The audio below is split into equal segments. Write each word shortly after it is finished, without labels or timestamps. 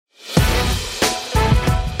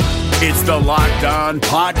It's the Locked On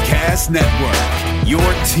Podcast Network, your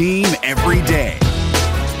team every day.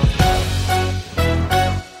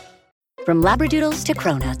 From Labradoodles to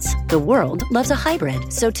Cronuts, the world loves a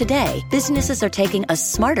hybrid. So today, businesses are taking a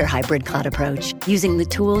smarter hybrid cloud approach using the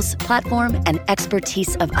tools, platform, and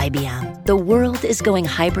expertise of IBM. The world is going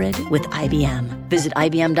hybrid with IBM. Visit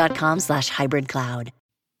IBM.com/hybrid cloud.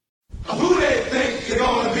 Who they think they're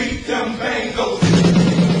gonna beat them Bengals?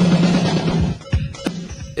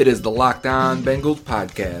 It is the Locked On Bengals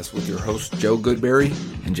podcast with your hosts Joe Goodberry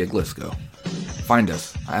and Jake Lisco. Find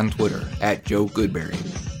us on Twitter at Joe Goodberry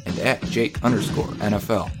and at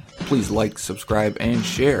Jake_NFL. Please like, subscribe, and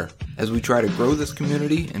share as we try to grow this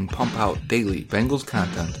community and pump out daily Bengals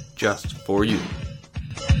content just for you. Who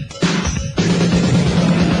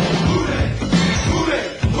they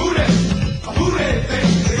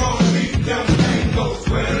think they're gonna beat them Bengals?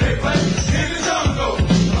 Where they play in the jungle.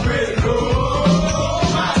 I'm ready to roll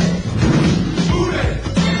my. Who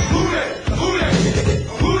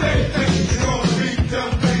they think they're gonna beat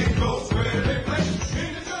them Bengals? Where they play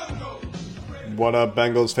in the jungle. What up,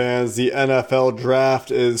 Bengals fans? The NFL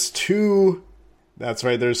draft is that's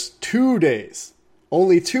right, there's 2 days.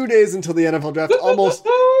 Only 2 days until the NFL draft. Almost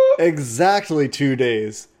exactly 2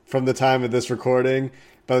 days from the time of this recording.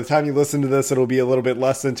 By the time you listen to this, it'll be a little bit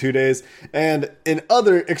less than 2 days. And in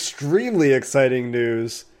other extremely exciting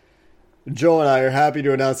news, Joe and I are happy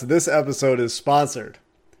to announce that this episode is sponsored.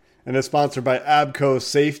 And it's sponsored by Abco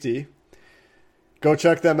Safety. Go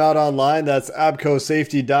check them out online. That's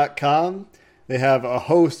abcosafety.com. They have a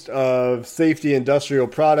host of safety industrial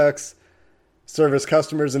products, service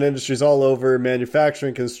customers and industries all over,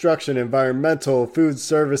 manufacturing, construction, environmental, food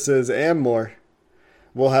services, and more.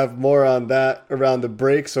 We'll have more on that around the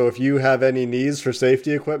break, so if you have any needs for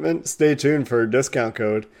safety equipment, stay tuned for a discount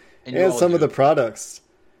code and some of the products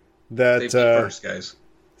that... Safety first, guys.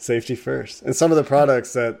 Safety first. And some of the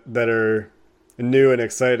products that are new and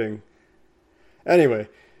exciting. Anyway,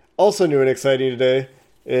 also new and exciting today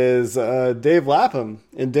is Dave Lapham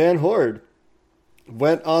and Dan Horde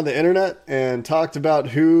went on the internet and talked about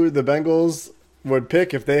who the Bengals would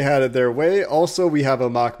pick if they had it their way. Also, we have a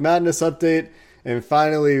Mock Madness update. And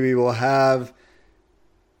finally, we will have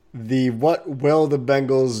the what will the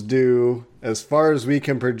Bengals do as far as we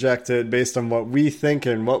can project it based on what we think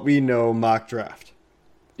and what we know mock draft.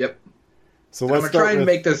 Yep. So I'm let's going to try and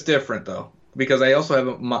make this different, though, because I also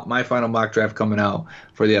have my final mock draft coming out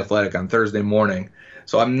for The Athletic on Thursday morning.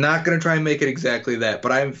 So I'm not going to try and make it exactly that,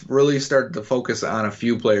 but I've really started to focus on a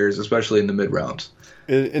few players, especially in the mid-rounds.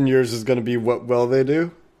 And yours is going to be what will they do?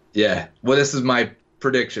 Yeah. Well, this is my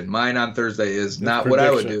prediction. Mine on Thursday is not what I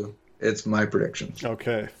would do. It's my prediction.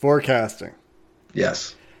 Okay. Forecasting.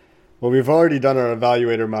 Yes. Well, we've already done our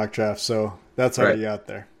evaluator mock draft, so that's already out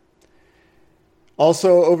there.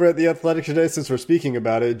 Also, over at The Athletic today, since we're speaking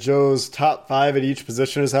about it, Joe's top 5 at each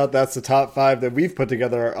position is out. That's the top 5 that we've put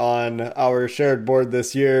together on our shared board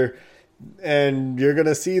this year. And you're going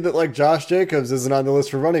to see that, like, Josh Jacobs isn't on the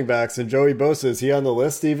list for running backs, and Joey Bosa, is he on the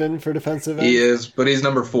list even for defensive ends? He is, but he's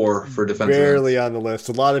number 4 for defensive Barely ends. on the list.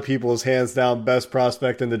 A lot of people's hands down best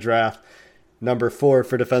prospect in the draft, number 4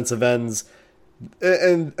 for defensive ends.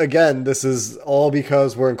 And again, this is all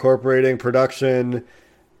because we're incorporating production,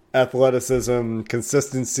 athleticism,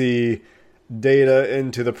 consistency, data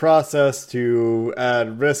into the process to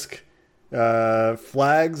add risk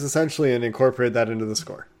flags, essentially, and incorporate that into the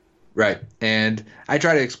score. Right. And I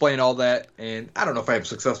try to explain all that, and I don't know if I'm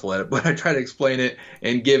successful at it, but I try to explain it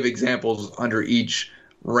and give examples under each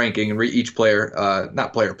ranking and each player,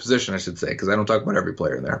 not player, position, I should say, because I don't talk about every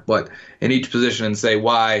player in there, but in each position and say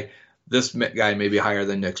why this guy may be higher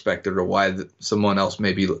than you expected or why someone else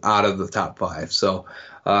may be out of the top 5. So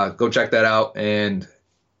go check that out, and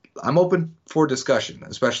I'm open for discussion,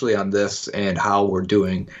 especially on this and how we're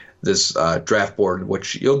doing this draft board,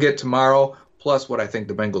 which you'll get tomorrow, plus what I think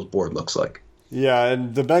the Bengals board looks like. Yeah,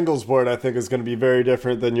 and the Bengals board, I think, is going to be very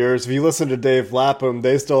different than yours. If you listen to Dave Lapham,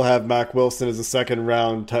 they still have Mack Wilson as a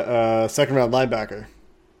second-round linebacker.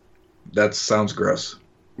 That sounds gross.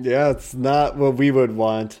 Yeah, it's not what we would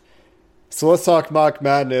want. So let's talk Mock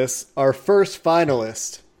Madness. Our first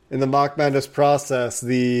finalist in the Mock Madness process,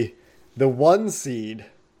 the 1 seed,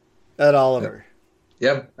 Ed Oliver.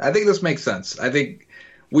 Yep, I think this makes sense. I think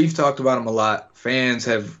we've talked about him a lot. Fans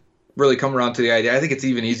have really come around to the idea. I think it's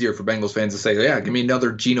even easier for Bengals fans to say, yeah, give me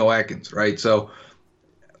another Geno Atkins, right? So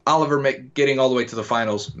Oliver getting all the way to the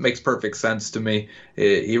finals makes perfect sense to me.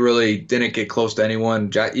 He really didn't get close to anyone.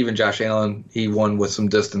 Even Josh Allen, he won with some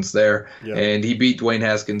distance there. Yep. And he beat Dwayne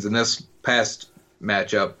Haskins in this past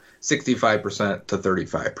matchup. 65% to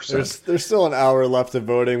 35%. There's still an hour left of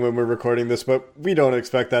voting when we're recording this, but we don't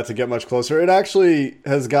expect that to get much closer. It actually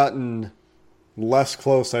has gotten less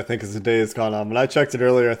close, I think, as the day has gone on. When I checked it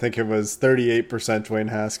earlier, I think it was 38% Dwayne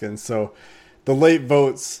Haskins. So the late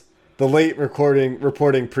votes, the late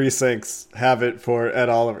reporting precincts have it for Ed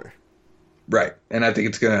Oliver. Right, and I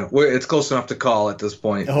think it's close enough to call at this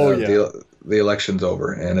point. Oh, yeah. The election's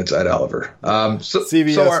over, and it's Ed Oliver.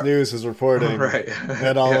 CBS News is reporting right.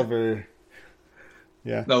 Ed Oliver.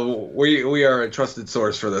 Yeah. No, we are a trusted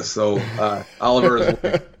source for this, so Oliver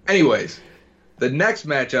is. Anyways, the next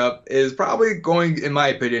matchup is probably going, in my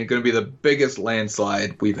opinion, going to be the biggest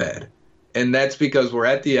landslide we've had. And that's because we're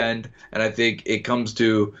at the end, and I think it comes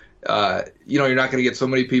to, you're not going to get so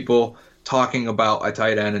many people talking about a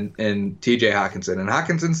tight end and TJ Hockenson. And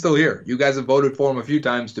Hawkinson's still here. You guys have voted for him a few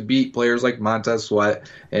times to beat players like Montez Sweat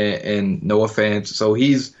and Noah Fant. So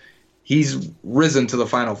he's risen to the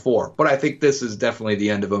Final Four. But I think this is definitely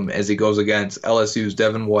the end of him as he goes against LSU's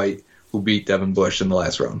Devin White, who beat Devin Bush in the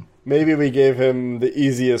last round. Maybe we gave him the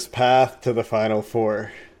easiest path to the Final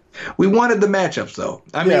Four. We wanted the matchups, though.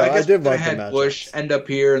 I guess I did we like had the matchups. Bush end up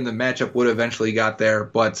here, and the matchup would eventually got there.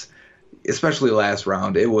 But especially last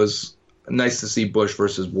round, it was nice to see Bush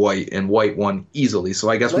versus White, and White won easily. So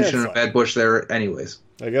I guess we shouldn't have had Bush there anyways.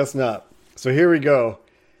 I guess not. So here we go.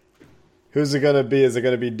 Who's it going to be? Is it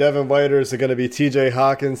going to be Devin White or is it going to be TJ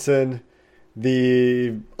Hockenson?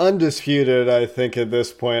 The undisputed, I think, at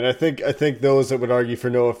this point. I think those that would argue for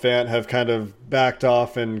Noah Fant have kind of backed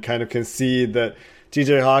off and kind of concede that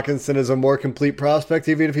TJ Hockenson is a more complete prospect,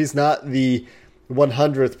 even if he's not the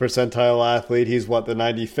 100th percentile athlete. He's what, the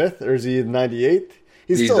 95th, or is he the 98th?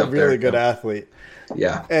 He's still a really good athlete.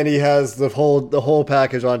 Yeah. And he has the whole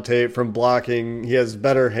package on tape from blocking. He has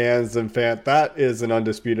better hands than Fant. That is an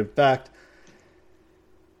undisputed fact.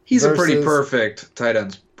 He's a pretty perfect tight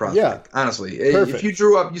end prospect, yeah, honestly. perfect. If you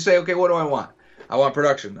drew up, you say, okay, what do I want? I want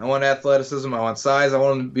production. I want athleticism. I want size. I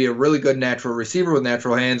want him to be a really good natural receiver with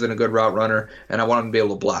natural hands and a good route runner, and I want him to be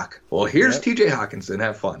able to block. Well, here's TJ Hockenson.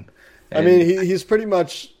 Have fun. And he's pretty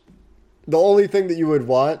much the only thing that you would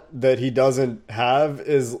want that he doesn't have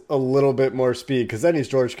is a little bit more speed, because then he's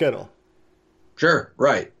George Kittle. Sure,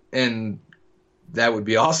 right. And that would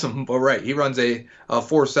be awesome. But right, he runs a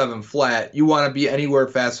 4.7 flat. You want to be anywhere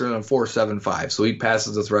faster than a 4.75. So he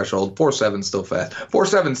passes the threshold. 4.7 still fast.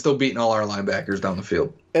 4.7 still beating all our linebackers down the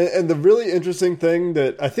field. And the really interesting thing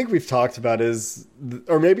that I think we've talked about is,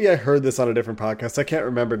 or maybe I heard this on a different podcast, I can't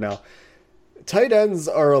remember now. Tight ends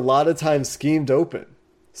are a lot of times schemed open.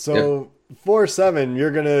 So 4.7,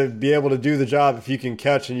 you're going to be able to do the job if you can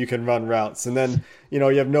catch and you can run routes. And then, you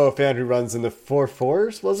have Noah Fant who runs in the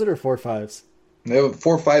 4.4s, was it, or 4.5s? They have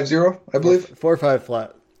 4.50, I believe. 4.5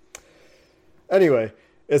 flat. Anyway,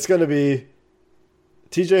 it's going to be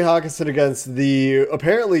TJ Hockenson against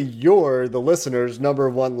apparently the listener's number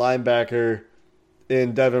one linebacker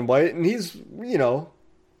in Devin White. And he's, he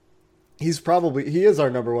is our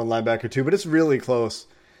number one linebacker too, but it's really close.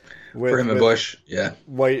 For him and Bush, yeah.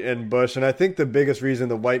 White and Bush. And I think the biggest reason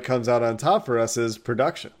that White comes out on top for us is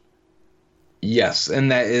production. Yes,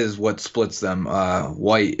 and that is what splits them.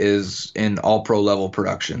 White is in all-pro level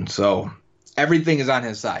production, so everything is on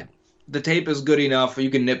his side. The tape is good enough.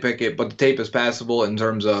 You can nitpick it, but the tape is passable in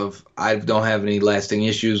terms of I don't have any lasting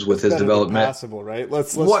issues with his development. Passable, right?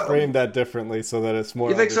 Let's frame that differently so that it's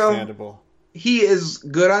more understandable. So? He is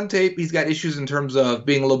good on tape. He's got issues in terms of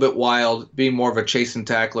being a little bit wild, being more of a chase and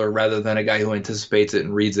tackler rather than a guy who anticipates it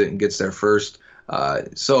and reads it and gets there first.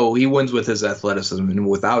 So he wins with his athleticism, and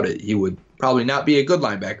without it, he would probably not be a good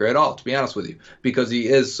linebacker at all, to be honest with you, because he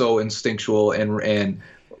is so instinctual and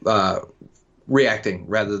reacting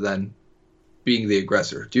rather than being the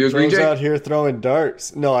aggressor. Do you agree, Joe's Jake? out here throwing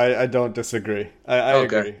darts. No, I don't disagree. I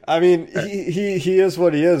Okay. agree. I mean, he is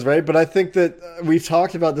what he is, right? But I think that we've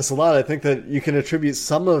talked about this a lot. I think that you can attribute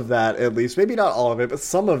some of that, at least, maybe not all of it, but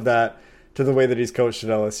some of that to the way that he's coached at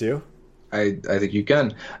LSU. I think you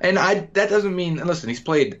can. And that doesn't mean, and listen, he's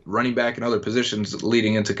played running back in other positions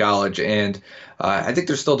leading into college, and I think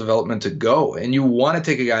there's still development to go. And you want to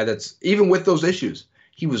take a guy that's, even with those issues,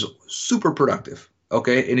 he was super productive,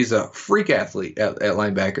 okay? And he's a freak athlete at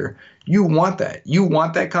linebacker. You want that. You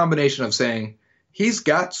want that combination of saying he's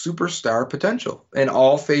got superstar potential in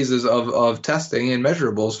all phases of testing and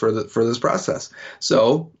measurables for this process.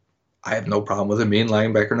 So I have no problem with him being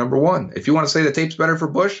linebacker number one. If you want to say the tape's better for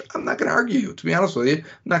Bush, I'm not going to argue you. To be honest with you, I'm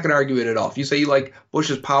not going to argue it at all. If you say you like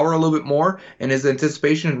Bush's power a little bit more and his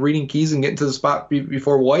anticipation and reading keys and getting to the spot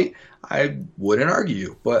before White, I wouldn't argue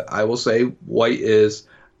you. But I will say White is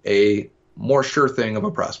a more sure thing of a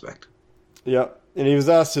prospect. Yep. And he was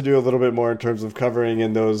asked to do a little bit more in terms of covering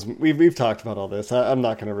in those. We've talked about all this. I'm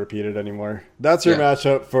not going to repeat it anymore. That's your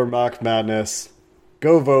matchup for Mock Madness.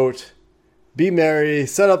 Go vote. Be merry.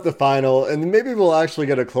 Set up the final. And maybe we'll actually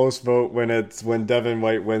get a close vote when Devin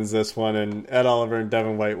White wins this one. And Ed Oliver and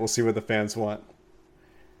Devin White, we'll see what the fans want.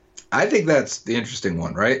 I think that's the interesting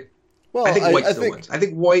one, right? Well, I think White still wins. I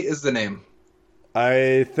think White is the name.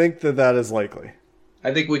 I think that is likely.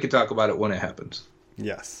 I think we could talk about it when it happens.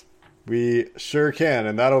 Yes. We sure can,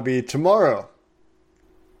 and that'll be tomorrow.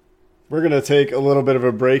 We're going to take a little bit of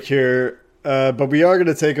a break here, but we are going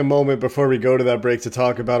to take a moment before we go to that break to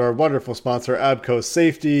talk about our wonderful sponsor, Abco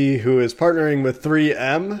Safety, who is partnering with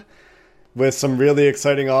 3M with some really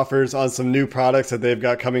exciting offers on some new products that they've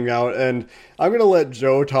got coming out. And I'm going to let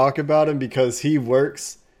Joe talk about them because he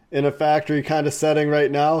works in a factory kind of setting right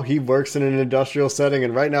now. He works in an industrial setting,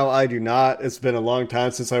 and right now I do not. It's been a long time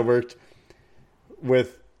since I worked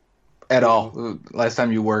with... At all. Last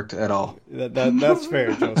time you worked at all. That's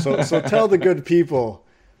fair, Joe. So tell the good people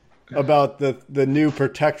about the new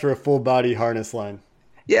Protectra full body harness line.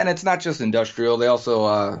 Yeah, and it's not just industrial. They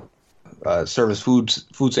also service food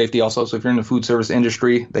safety also. So if you're in the food service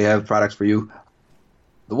industry, they have products for you.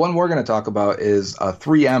 The one we're going to talk about is a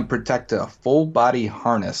 3M Protecta full body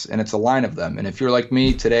harness, and it's a line of them. And if you're like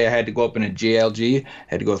me, today I had to go up in a JLG,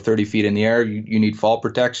 had to go 30 feet in the air. You need fall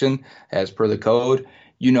protection as per the code.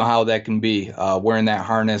 You know how that can be, wearing that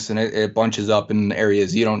harness, and it bunches up in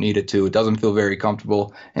areas you don't need it to. It doesn't feel very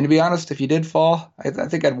comfortable. And to be honest, if you did fall, I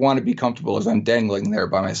think I'd want to be comfortable as I'm dangling there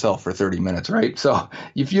by myself for 30 minutes, right? So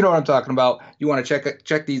if you know what I'm talking about, you want to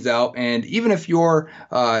check these out. And even if you're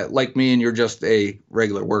like me and you're just a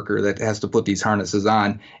regular worker that has to put these harnesses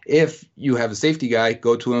on, if you have a safety guy,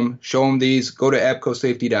 go to him, show him these, go to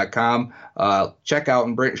abcosafety.com, check out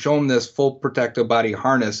and show them this full Protecta body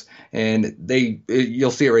harness, and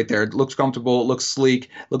you'll see it right there. It looks comfortable. It looks sleek.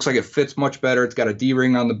 Looks like it fits much better. It's got a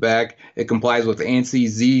D-ring on the back. It complies with ANSI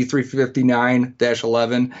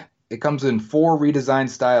Z359-11. It comes in 4 redesigned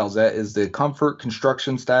styles. That is the Comfort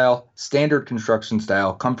Construction Style, Standard Construction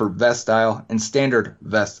Style, Comfort Vest Style, and Standard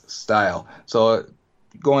Vest Style. So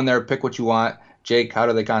go in there, pick what you want. Jake, how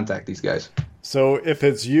do they contact these guys? So if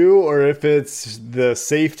it's you or if it's the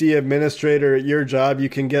safety administrator at your job, you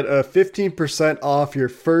can get a 15% off your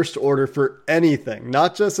first order for anything,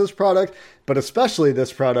 not just this product, but especially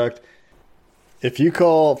this product. If you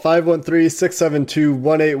call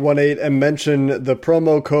 513-672-1818 and mention the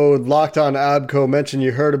promo code LOCKEDONABCO, mention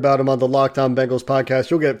you heard about them on the Locked On Bengals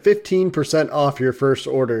podcast, you'll get 15% off your first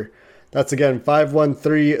order. That's again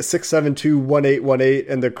 513-672-1818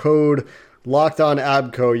 and the code Locked On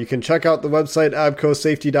Abco. You can check out the website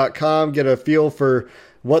abcosafety.com, get a feel for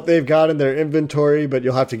what they've got in their inventory, but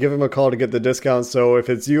you'll have to give them a call to get the discount. So if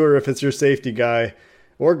it's you or if it's your safety guy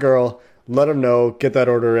or girl, let them know, get that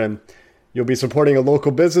order in. You'll be supporting a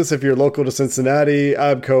local business if you're local to Cincinnati.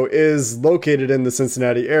 Abco is located in the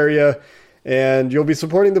Cincinnati area, and you'll be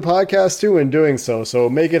supporting the podcast too in doing so. So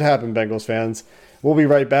make it happen, Bengals fans. We'll be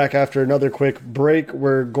right back after another quick break.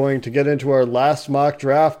 We're going to get into our last mock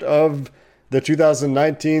draft of the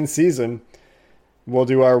 2019 season. We'll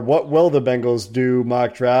do our What Will the Bengals Do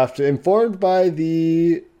mock draft, informed by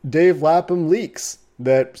the Dave Lapham leaks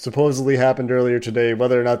that supposedly happened earlier today.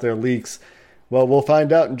 Whether or not they're leaks, well, we'll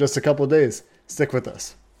find out in just a couple of days. Stick with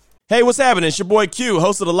us. Hey, what's happening? It's your boy Q,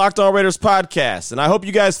 host of the Locked On Raiders podcast, and I hope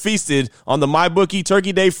you guys feasted on the MyBookie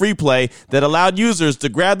Turkey Day free play that allowed users to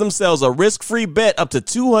grab themselves a risk-free bet up to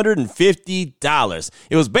 $250.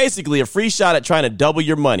 It was basically a free shot at trying to double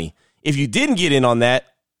your money. If you didn't get in on that,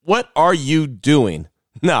 what are you doing?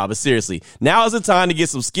 Nah, but seriously, now is the time to get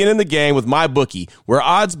some skin in the game with MyBookie, where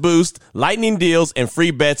odds boost, lightning deals, and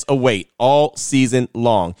free bets await all season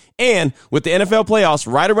long. And with the NFL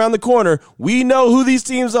playoffs right around the corner, we know who these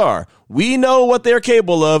teams are. We know what they're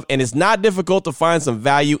capable of, and it's not difficult to find some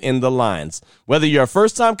value in the lines. Whether you're a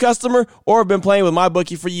first-time customer or have been playing with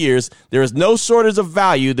MyBookie for years, there is no shortage of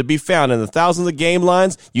value to be found in the thousands of game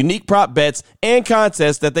lines, unique prop bets, and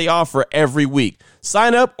contests that they offer every week.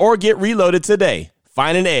 Sign up or get reloaded today.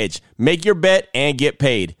 Find an edge, make your bet, and get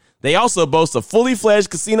paid. They also boast a fully fledged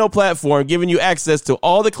casino platform giving you access to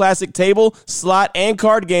all the classic table, slot, and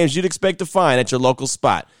card games you'd expect to find at your local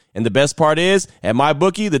spot. And the best part is, at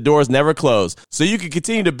MyBookie, the doors never close, so you can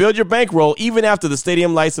continue to build your bankroll even after the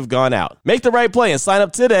stadium lights have gone out. Make the right play and sign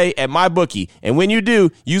up today at MyBookie. And when you do,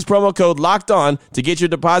 use promo code LOCKEDON to get your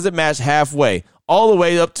deposit matched halfway, all the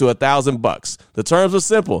way up to $1,000. The terms are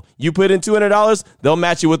simple. You put in $200, they'll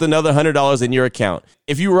match you with another $100 in your account.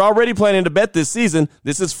 If you were already planning to bet this season,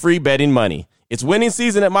 this is free betting money. It's winning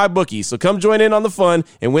season at MyBookie, so come join in on the fun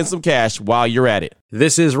and win some cash while you're at it.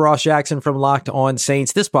 This is Ross Jackson from Locked On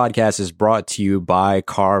Saints. This podcast is brought to you by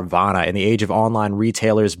Carvana. In the age of online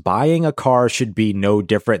retailers, buying a car should be no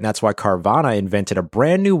different. And that's why Carvana invented a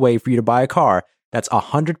brand new way for you to buy a car that's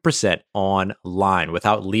 100% online.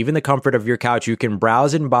 Without leaving the comfort of your couch, you can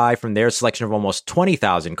browse and buy from their selection of almost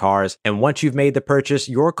 20,000 cars. And once you've made the purchase,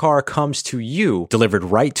 your car comes to you, delivered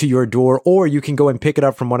right to your door, or you can go and pick it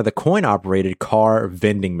up from one of the coin-operated car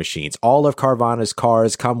vending machines. All of Carvana's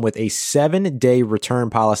cars come with a 7-day return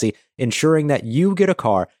policy, ensuring that you get a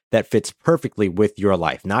car that fits perfectly with your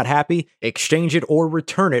life. Not happy? Exchange it or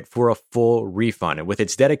return it for a full refund. And with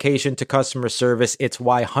its dedication to customer service, it's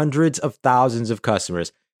why hundreds of thousands of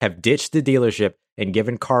customers have ditched the dealership and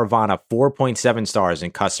given Carvana 4.7 stars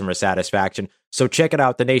in customer satisfaction. So check it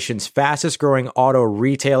out, the nation's fastest growing auto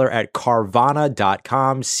retailer at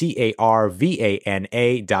Carvana.com,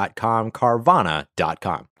 Carvana.com,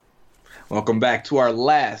 Carvana.com. Welcome back to our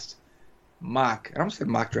last I almost said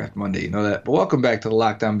mock draft Monday, you know that. But welcome back to the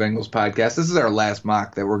Locked On Bengals podcast. This is our last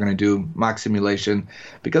mock that we're going to do, mock simulation,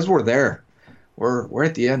 because we're there. We're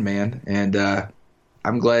at the end, man. And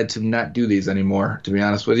I'm glad to not do these anymore, to be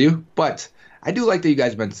honest with you. But I do like that you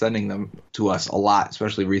guys have been sending them to us a lot,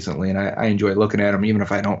 especially recently. And I enjoy looking at them, even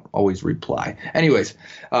if I don't always reply. Anyways,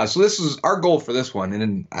 so this is our goal for this one.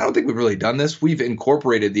 And I don't think we've really done this. We've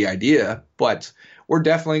incorporated the idea, but we're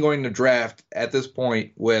definitely going to draft at this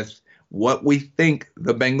point with what we think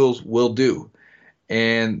the Bengals will do.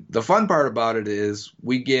 And the fun part about it is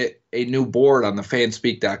we get a new board on the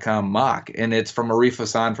fanspeak.com mock, and it's from Arif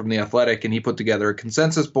Hassan from The Athletic, and he put together a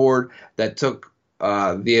consensus board that took the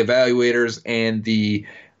evaluators and the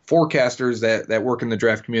forecasters that work in the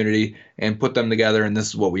draft community and put them together, and this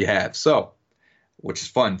is what we have. So, which is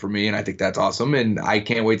fun for me, and I think that's awesome. And I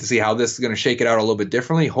can't wait to see how this is going to shake it out a little bit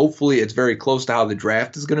differently. Hopefully it's very close to how the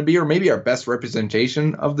draft is going to be, or maybe our best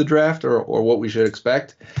representation of the draft, or what we should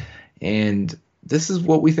expect. And this is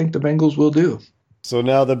what we think the Bengals will do. So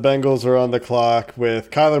now the Bengals are on the clock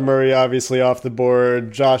with Kyler Murray obviously off the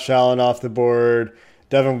board, Josh Allen off the board,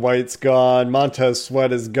 Devin White's gone, Montez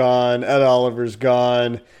Sweat is gone, Ed Oliver's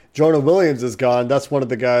gone, Jonah Williams is gone. That's one of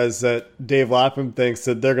the guys that Dave Lapham thinks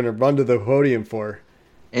that they're going to run to the podium for.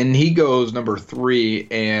 And he goes number 3,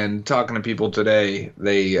 and talking to people today,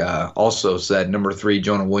 they also said number 3,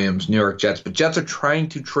 Jonah Williams, New York Jets. But Jets are trying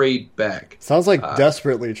to trade back. Sounds like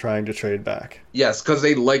desperately trying to trade back. Yes, because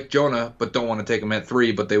they like Jonah, but don't want to take him at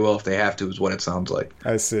 3, but they will if they have to, is what it sounds like.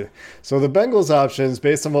 I see. So the Bengals options,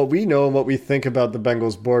 based on what we know and what we think about the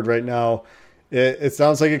Bengals board right now, it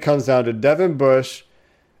sounds like it comes down to Devin Bush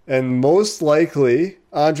and most likely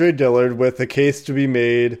Andre Dillard, with a case to be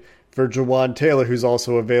made for Jawan Taylor, who's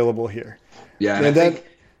also available here. Yeah, and then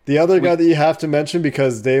the other guy that you have to mention,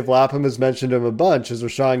 because Dave Lapham has mentioned him a bunch, is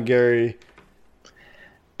Rashawn Gary.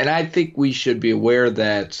 And I think we should be aware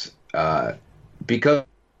that because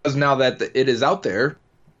now that it is out there,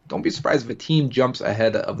 don't be surprised if a team jumps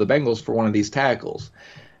ahead of the Bengals for one of these tackles.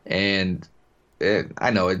 And I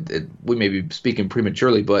know we may be speaking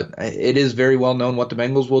prematurely, but it is very well known what the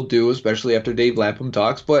Bengals will do, especially after Dave Lapham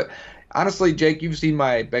talks. But honestly, Jake, you've seen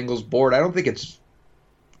my Bengals board. I don't think it's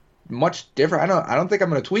much different. I don't think I'm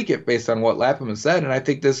going to tweak it based on what Lapham has said, and I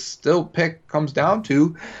think this still pick comes down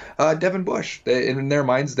to Devin Bush. In their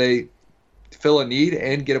minds, they fill a need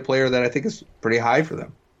and get a player that I think is pretty high for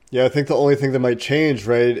them. Yeah, I think the only thing that might change,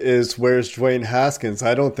 right, is where's Dwayne Haskins.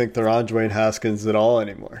 I don't think they're on Dwayne Haskins at all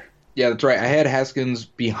anymore. Yeah, that's right. I had Haskins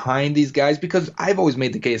behind these guys because I've always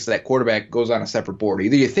made the case that quarterback goes on a separate board.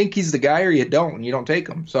 Either you think he's the guy or you don't, and you don't take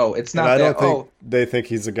him. So it's not and I don't think they think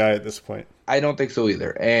he's the guy at this point. I don't think so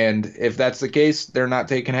either. And if that's the case, they're not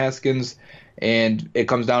taking Haskins, and it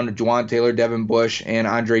comes down to Jawan Taylor, Devin Bush, and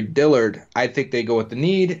Andre Dillard. I think they go with the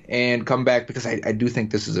need and come back because I do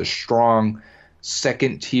think this is a strong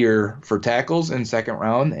second tier for tackles in second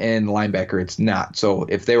round, and linebacker it's not. So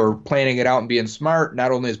if they were planning it out and being smart,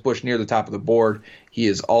 not only is Bush near the top of the board, he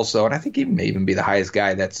is also, and I think he may even be the highest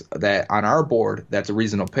guy that on our board that's a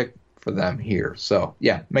reasonable pick for them here. So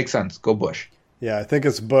yeah, makes sense. Go Bush. Yeah, I think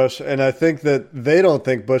it's Bush, and I think that they don't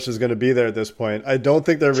think Bush is going to be there at this point. I don't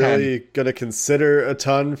think they're really going to consider a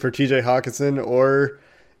ton for TJ Hockenson, or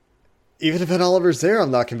even if Ed Oliver's there, I'm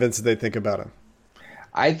not convinced that they think about him.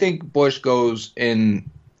 I think Bush goes in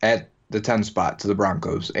at the 10 spot to the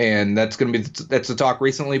Broncos, and that's going to be that's a talk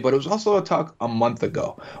recently, but it was also a talk a month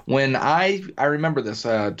ago when I remember this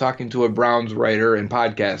talking to a Browns writer and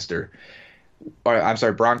podcaster. Or, I'm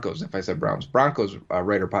sorry, Broncos. If I said Browns, Broncos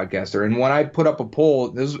writer podcaster, and when I put up a poll,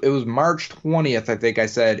 it was March 20th. I think I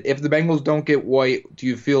said, if the Bengals don't get White, do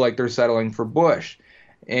you feel like they're settling for Bush?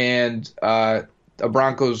 and a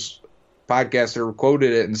Broncos podcaster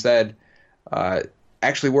quoted it and said,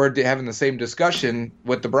 actually, we're having the same discussion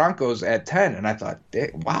with the Broncos at 10. And I thought,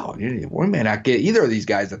 wow, we may not get either of these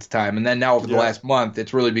guys at the time. And then now over the last month,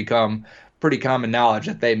 it's really become pretty common knowledge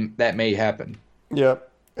that may happen. Yep.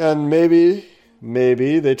 And maybe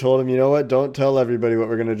they told him, you know what, don't tell everybody what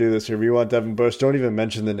we're going to do this year. We want Devin Bush. Don't even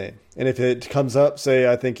mention the name. And if it comes up,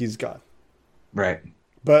 say, I think he's gone. Right.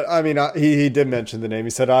 But, I mean, he did mention the name.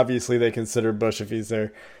 He said, obviously, they consider Bush if he's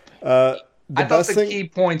there. I thought the key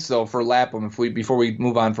points, though, for Lapham, before we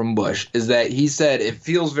move on from Bush, is that he said it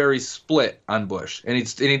feels very split on Bush, and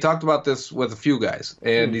he talked about this with a few guys,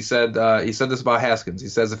 and he said this about Haskins. He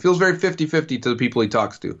says it feels very 50-50 to the people he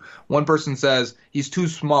talks to. One person says he's too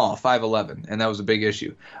small, 5'11", and that was a big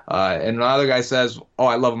issue. And another guy says, oh,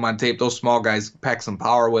 I love him on tape. Those small guys pack some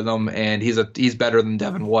power with him, and he's better than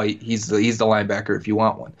Devin White. He's the linebacker if you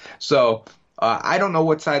want one. So I don't know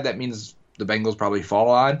what side that means the Bengals probably fall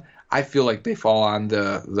on. I feel like they fall on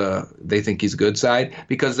they think he's good side,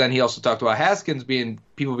 because then he also talked about Haskins being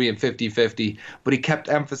 50-50, but he kept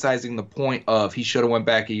emphasizing the point of he should have went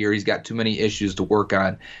back a year. He's got too many issues to work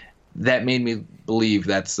on. That made me believe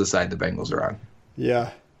that's the side the Bengals are on.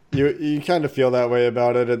 Yeah, you kind of feel that way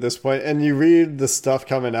about it at this point, and you read the stuff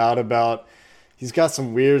coming out about he's got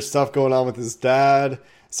some weird stuff going on with his dad.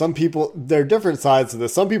 Some people, there are different sides to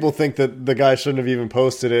this. Some people think that the guy shouldn't have even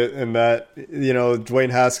posted it and that, you know, Dwayne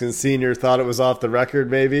Haskins Sr. thought it was off the record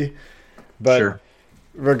maybe. But sure.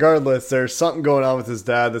 Regardless, there's something going on with his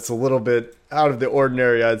dad that's a little bit out of the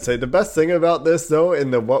ordinary, I'd say. The best thing about this, though,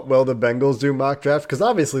 in the what will the Bengals do mock draft, because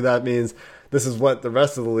obviously that means this is what the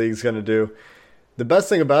rest of the league's going to do. The best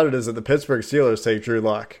thing about it is that the Pittsburgh Steelers take Drew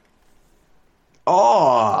Lock. Oh,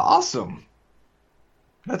 awesome.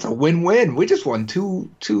 That's a win-win. We just won two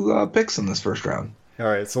picks in this first round. All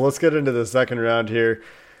right, so let's get into the second round here.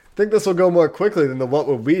 I think this will go more quickly than the what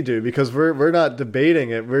would we do, because we're not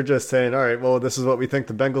debating it. We're just saying, all right, well, this is what we think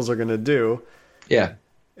the Bengals are going to do. Yeah,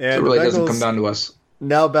 and so it really doesn't come down to us.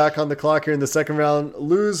 Now back on the clock here in the second round,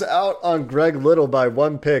 lose out on Greg Little by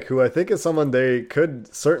one pick, who I think is someone they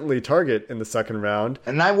could certainly target in the second round.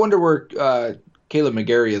 And I wonder where Caleb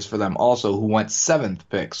McGarry is for them also, who went 7th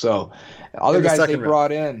pick. So other guys they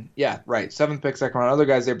brought in, yeah, right, 7th pick, second round. Other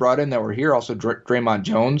guys they brought in that were here, also Draymond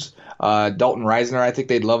Jones, Dalton Reisner. I think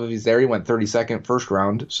they'd love if he's there. He went 32nd first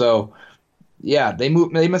round. So yeah, they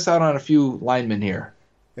miss out on a few linemen here.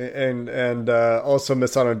 And also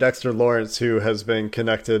miss out on Dexter Lawrence, who has been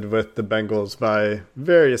connected with the Bengals by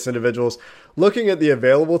various individuals. Looking at the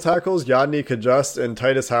available tackles, Yadni Kajust and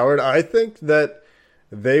Titus Howard, I think that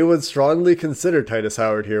they would strongly consider Titus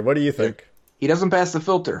Howard here. What do you think? He doesn't pass the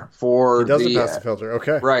filter for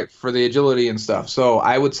okay. Right, for the agility and stuff. So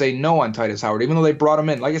I would say no on Titus Howard, even though they brought him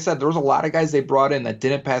in. Like I said, there was a lot of guys they brought in that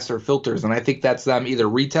didn't pass their filters, and I think that's them either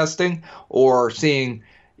retesting or seeing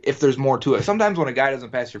if there's more to it. Sometimes when a guy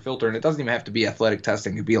doesn't pass your filter, and it doesn't even have to be athletic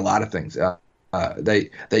testing, it could be a lot of things that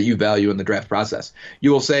you value in the draft process.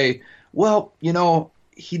 You will say, well, you know,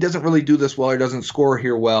 he doesn't really do this well or doesn't score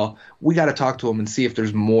here well. We got to talk to him and see if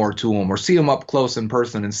there's more to him, or see him up close in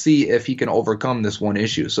person and see if he can overcome this one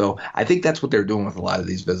issue. So I think that's what they're doing with a lot of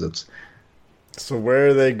these visits. So where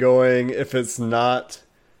are they going if it's not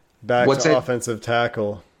back to offensive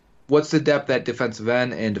tackle? What's the depth at defensive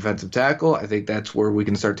end and defensive tackle? I think that's where we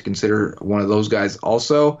can start to consider one of those guys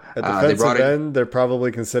also. At defensive end, they're probably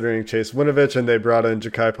considering Chase Winovich, and they brought in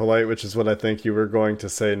Ja'Kai Polite, which is what I think you were going to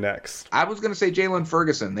say next. I was going to say Jalen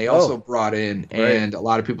Ferguson. They also brought in, and a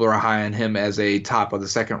lot of people are high on him as a top of the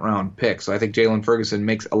second round pick. So I think Jalen Ferguson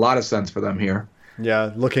makes a lot of sense for them here.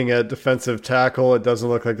 Yeah, looking at defensive tackle, it doesn't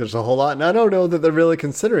look like there's a whole lot. And I don't know that they're really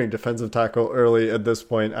considering defensive tackle early at this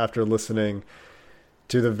point after listening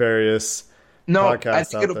to the various podcasts. I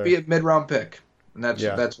think it'll be a mid-round pick. And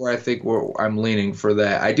that's where I think I'm leaning for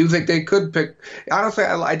that. I do think they could pick. Honestly,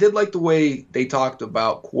 I did like the way they talked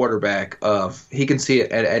about quarterback of he can see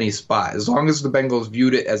it at any spot. As long as the Bengals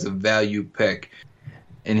viewed it as a value pick.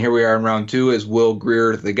 And here we are in round 2. Is Will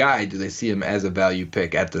Grier the guy? Do they see him as a value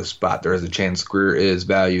pick at this spot? There is a chance Grier is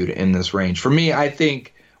valued in this range. For me, I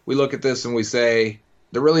think we look at this and we say,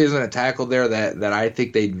 there really isn't a tackle there that I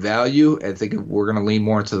think they'd value. I think we're going to lean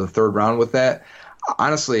more into the third round with that.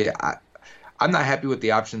 Honestly, I'm not happy with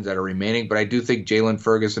the options that are remaining, but I do think Jalen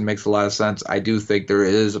Ferguson makes a lot of sense. I do think there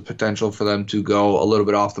is a potential for them to go a little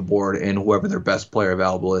bit off the board, and whoever their best player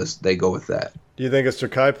available is, they go with that. Do you think it's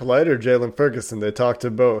Ja'Kai Polite or Jalen Ferguson? They talked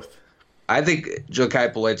to both. I think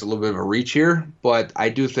Ja'Kai Polite's a little bit of a reach here, but I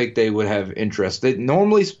do think they would have interest. They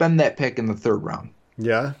normally spend that pick in the third round.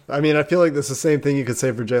 Yeah. I mean, I feel like this is the same thing you could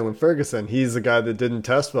say for Jalen Ferguson. He's the guy that didn't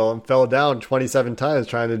test well and fell down 27 times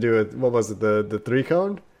trying to do it. What was it, the three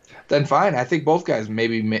cone? Then fine. I think both guys might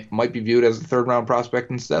be viewed as a third-round prospect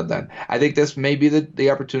instead then. I think this may be the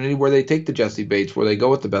opportunity where they take the Jesse Bates, where they go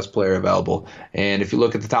with the best player available. And if you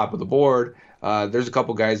look at the top of the board, there's a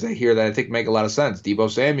couple guys here that I think make a lot of sense. Deebo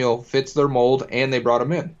Samuel fits their mold, and they brought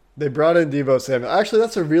him in. They brought in Deebo Samuel. Actually,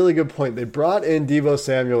 that's a really good point. They brought in Deebo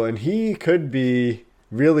Samuel, and he could be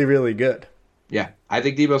really, really good. Yeah, I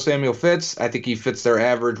think Deebo Samuel fits. I think he fits their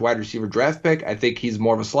average wide receiver draft pick. I think he's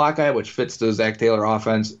more of a slot guy, which fits the Zach Taylor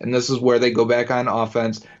offense. And this is where they go back on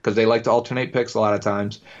offense because they like to alternate picks a lot of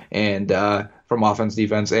times and from offense,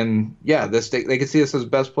 defense. And, yeah, they can see this as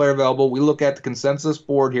best player available. We look at the consensus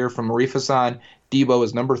board here from Arif Hassan. Deebo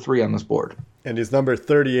is number 3 on this board. And he's number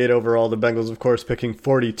 38 overall. The Bengals, of course, picking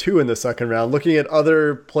 42 in the second round. Looking at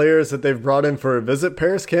other players that they've brought in for a visit,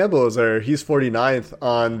 Paris Campbell is there. He's 49th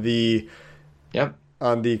on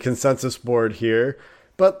the consensus board here.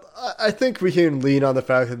 But I think we can lean on the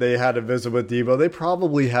fact that they had a visit with Deebo. They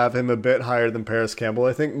probably have him a bit higher than Paris Campbell.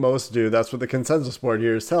 I think most do. That's what the consensus board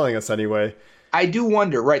here is telling us anyway. I do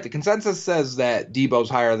wonder, right? The consensus says that Debo's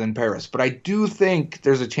higher than Paris, but I do think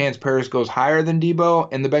there's a chance Paris goes higher than Deebo,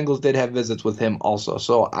 and the Bengals did have visits with him also.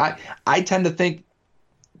 So I tend to think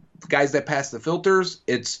guys that pass the filters,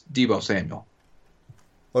 it's Deebo Samuel.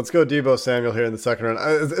 Let's go Deebo Samuel here in the second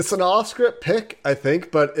round. It's an off-script pick, I think,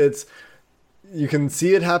 but you can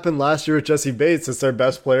see it happen last year with Jesse Bates. It's their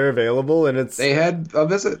best player available, and they had a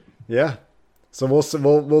visit. Yeah. So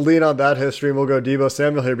we'll lean on that history, and we'll go Deebo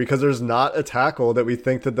Samuel here because there's not a tackle that we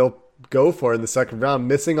think that they'll go for in the second round,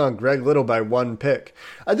 missing on Greg Little by 1 pick.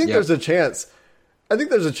 I think there's a chance. I think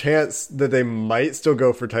there's a chance that they might still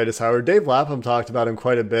go for Titus Howard. Dave Lapham talked about him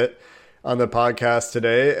quite a bit on the podcast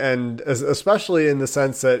today, and especially in the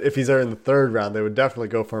sense that if he's there in the third round, they would definitely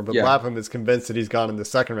go for him. But Lapham is convinced that he's gone in the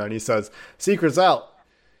second round. He says, secret's out.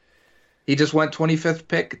 He just went 25th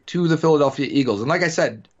pick to the Philadelphia Eagles. And like I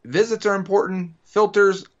said, visits are important.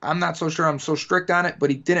 Filters, I'm not so sure I'm so strict on it,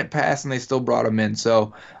 but he didn't pass and they still brought him in.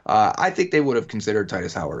 So I think they would have considered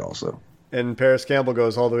Titus Howard also. And Paris Campbell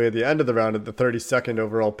goes all the way at the end of the round at the 32nd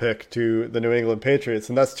overall pick to the New England Patriots.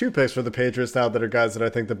 And that's 2 picks for the Patriots now that are guys that I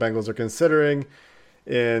think the Bengals are considering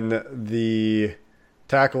in the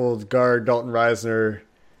tackles, guard, Dalton Reisner,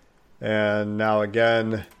 and now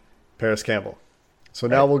again, Paris Campbell. So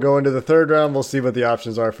now we'll go into the third round. We'll see what the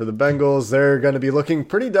options are for the Bengals. They're going to be looking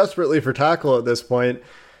pretty desperately for tackle at this point.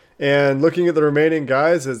 And looking at the remaining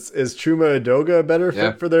guys, is Chuma Edoga a better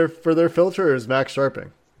fit for their filter, or is Max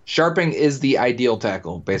Sharping? Sharping is the ideal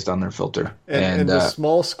tackle based on their filter. And does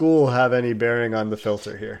small school have any bearing on the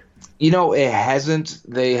filter here? It hasn't.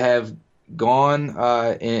 They have gone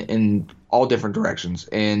in all different directions.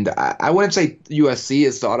 And I wouldn't say USC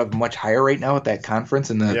is thought of much higher right now at that conference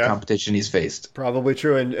in the competition he's faced. Probably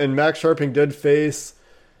true. And Max Sharping did face,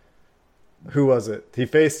 who was it? He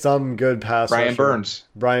faced some good pass rusher.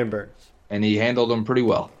 Brian Burns. And he handled them pretty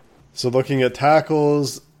well. So looking at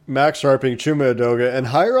tackles, Max Sharping, Chuma Edoga, and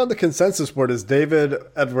higher on the consensus board is David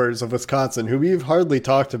Edwards of Wisconsin, who we've hardly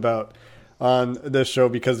talked about on this show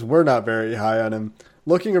because we're not very high on him.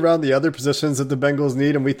 Looking around the other positions that the Bengals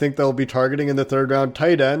need and we think they'll be targeting in the third round,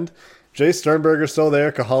 tight end, Jay Sternberger's still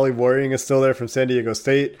there. Kahali Warring is still there from San Diego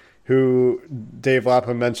State, who Dave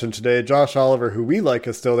Lapham mentioned today. Josh Oliver, who we like,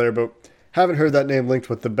 is still there, but haven't heard that name linked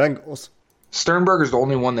with the Bengals. Sternberger's the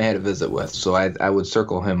only one they had a visit with, so I would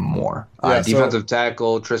circle him more. Defensive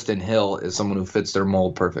tackle, Tristan Hill, is someone who fits their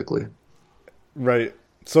mold perfectly. Right.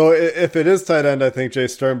 So if it is tight end, I think Jay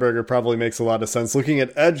Sternberger probably makes a lot of sense. Looking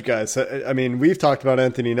at edge guys, I mean, we've talked about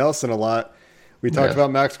Anthony Nelson a lot. We talked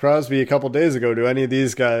about Max Crosby a couple days ago. Do any of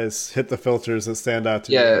these guys hit the filters that stand out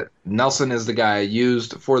to you? Yeah, Nelson is the guy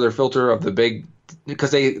used for their filter of the big,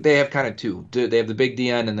 because they have kind of two. They have the big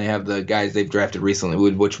DN and they have the guys they've drafted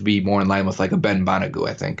recently, which would be more in line with like a Ben Bonagou,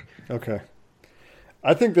 I think. Okay.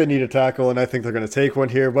 I think they need a tackle, and I think they're going to take one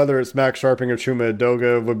here. Whether it's Max Sharping or Chuma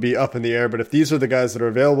Edoga would be up in the air, but if these are the guys that are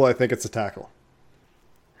available, I think it's a tackle.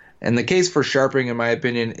 And the case for Sharping, in my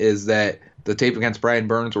opinion, is that the tape against Brian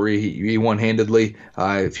Burns, where he won handedly,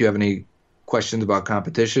 if you have any questions about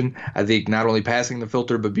competition, I think not only passing the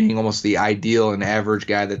filter, but being almost the ideal and average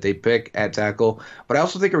guy that they pick at tackle. But I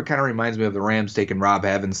also think it kind of reminds me of the Rams taking Rob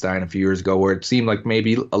Havenstein a few years ago, where it seemed like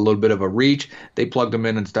maybe a little bit of a reach. They plugged him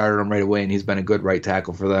in and started him right away, and he's been a good right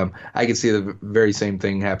tackle for them. I could see the very same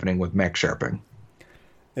thing happening with Max Sharping.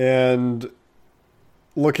 And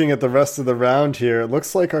looking at the rest of the round here, it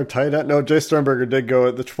looks like our tight end, no, Jay Sternberger did go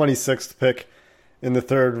at the 26th pick in the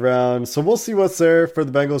third round. So we'll see what's there for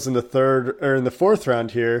the Bengals in the fourth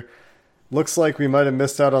round here. Looks like we might have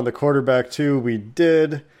missed out on the quarterback too. We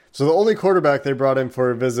did. So the only quarterback they brought in for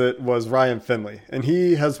a visit was Ryan Finley, and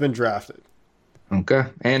he has been drafted. Okay.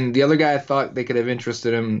 And the other guy I thought they could have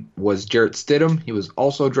interested him was Jarrett Stidham. He was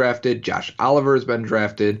also drafted. Josh Oliver has been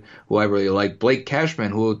drafted, who I really like. Blake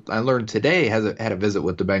Cashman, who I learned today had a visit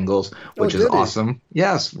with the Bengals, which is awesome.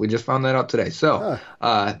 Yes, we just found that out today. So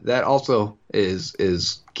that also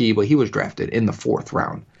is key, but he was drafted in the 4th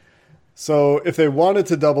round. So if they wanted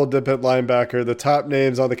to double dip at linebacker, the top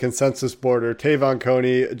names on the consensus board are Tavon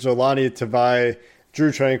Coney, Jelani Tavai,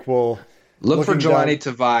 Drew Tranquil. Look for Jelani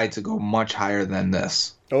Tavai to go much higher than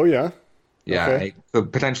this. Oh, yeah? Yeah, okay. It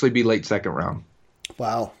could potentially be late 2nd round.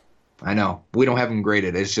 Wow. I know. We don't have him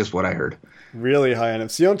graded. It's just what I heard. Really high on him.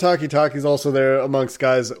 Sion Taki's also there amongst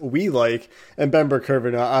guys we like. And Ben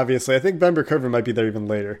Burkervin, obviously. I think Ben Burkervin might be there even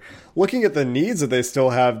later. Looking at the needs that they still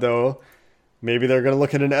have, though, maybe they're going to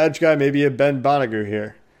look at an edge guy, maybe a Ben Bonagoo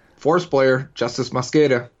here. Force player, Justice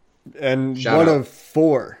Mosqueda. And one of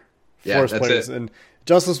 4 force players. And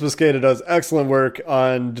Justice Mosqueda does excellent work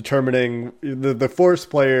on determining the force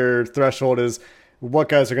player threshold is what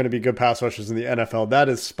guys are going to be good pass rushers in the NFL. That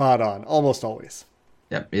is spot on, almost always.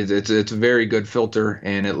 Yep, it's a very good filter,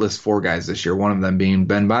 and it lists 4 guys this year, one of them being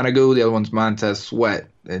Ben Bonagoo, the other one's Montez Sweat,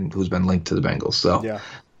 and who's been linked to the Bengals. So, yeah.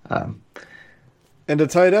 And a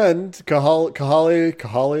tight end,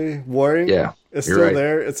 Kahale Waring is still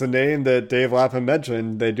there. It's a name that Dave Lapham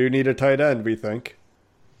mentioned. They do need a tight end, we think.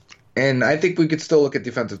 And I think we could still look at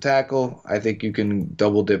defensive tackle. I think you can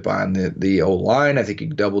double dip on the O-line. I think you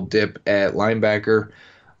can double dip at linebacker.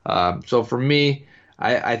 So for me,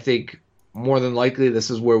 I think more than likely this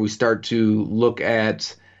is where we start to look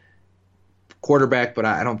at quarterback, but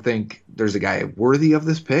I don't think there's a guy worthy of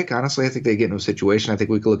this pick. Honestly, I think they get into a situation. I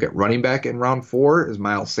think we could look at running back in round 4. Is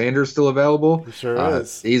Miles Sanders still available? He sure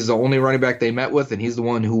is. He's the only running back they met with, and he's the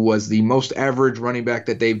one who was the most average running back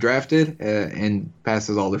that they've drafted and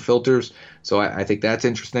passes all their filters. So I think that's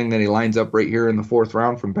interesting that he lines up right here in the 4th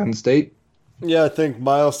round from Penn State. Yeah, I think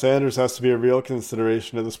Miles Sanders has to be a real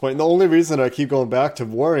consideration at this point. And the only reason I keep going back to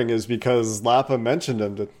Waring is because Lapham mentioned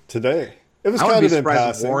him today. It was kind of in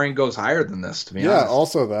passing. Waring goes higher than this, to be honest. Yeah,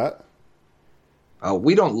 also that.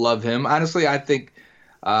 We don't love him. Honestly, I think,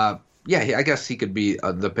 I guess he could be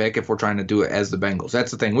the pick if we're trying to do it as the Bengals. That's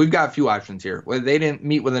the thing. We've got a few options here. They didn't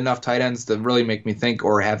meet with enough tight ends to really make me think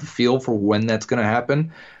or have a feel for when that's going to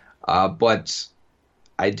happen. But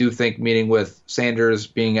I do think meeting with Sanders,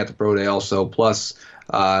 being at the Pro Day also, plus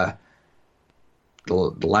the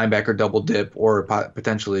linebacker double dip or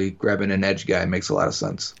potentially grabbing an edge guy makes a lot of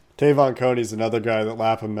sense. Tavon Coney's another guy that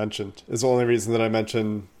Lapham mentioned. Is the only reason that I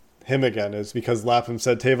mention him again is because Lapham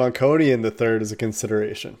said Tavon Coney in the 3rd is a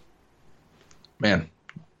consideration. Man,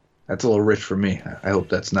 that's a little rich for me. I hope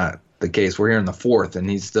that's not the case. We're here in the 4th, and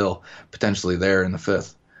he's still potentially there in the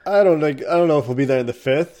 5th. I don't know if he'll be there in the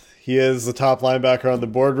 5th. He is the top linebacker on the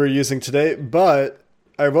board we're using today, but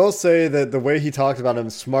I will say that the way he talked about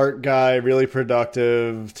him, smart guy, really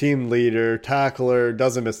productive, team leader, tackler,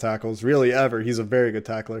 doesn't miss tackles, really ever. He's a very good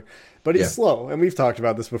tackler, but he's slow, and we've talked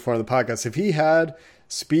about this before on the podcast. If he had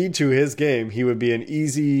speed to his game, he would be an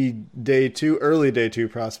easy early day 2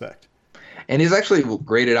 prospect. And he's actually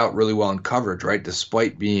graded out really well in coverage, right,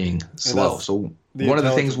 despite being slow. So one of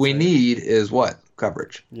the things we need is what?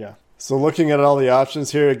 Coverage. Yeah. So looking at all the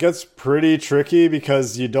options here, it gets pretty tricky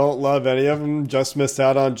because you don't love any of them. Just missed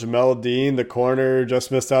out on Jamel Dean, the corner. Just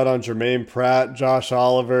missed out on Jermaine Pratt, Josh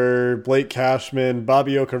Oliver, Blake Cashman,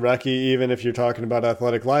 Bobby Okereke, even if you're talking about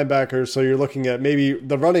athletic linebackers. So you're looking at maybe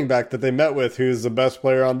the running back that they met with, who's the best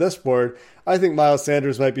player on this board. I think Miles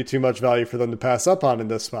Sanders might be too much value for them to pass up on in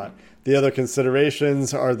this spot. The other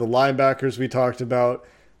considerations are the linebackers we talked about,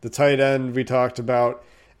 the tight end we talked about,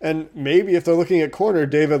 and maybe if they're looking at corner,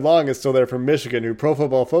 David Long is still there from Michigan, who Pro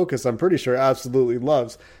Football Focus, I'm pretty sure, absolutely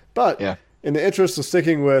loves. But in the interest of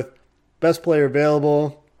sticking with best player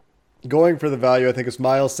available, going for the value, I think it's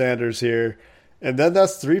Miles Sanders here. And then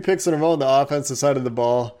that's 3 picks in a row on the offensive side of the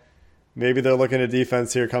ball. Maybe they're looking at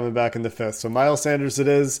defense here coming back in the 5th. So Miles Sanders it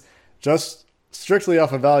is. Just strictly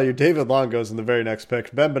off of value, David Long goes in the very next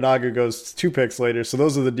pick. Ben Bonagoo goes 2 picks later. So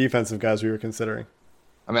those are the defensive guys we were considering.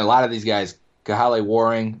 I mean, a lot of these guys, Kahale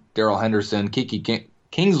Waring, Darrell Henderson,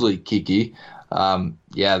 Kingsley Kiki.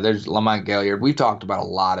 There's Lamont Galliard. We've talked about a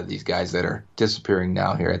lot of these guys that are disappearing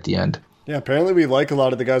now here at the end. Yeah, apparently we like a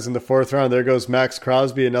lot of the guys in the 4th round. There goes Max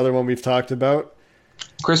Crosby, another one we've talked about.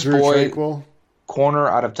 Chris Boyd, corner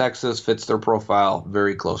out of Texas, fits their profile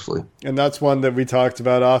very closely. And that's one that we talked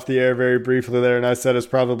about off the air very briefly there, and I said it's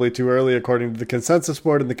probably too early according to the consensus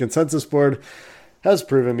board, and the consensus board has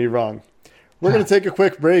proven me wrong. We're going to take a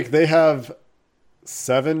quick break. They have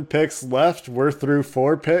 7 picks left. We're through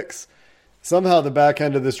 4 picks. Somehow the back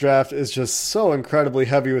end of this draft is just so incredibly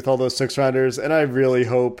heavy with all those 6-rounders, and I really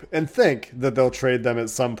hope and think that they'll trade them at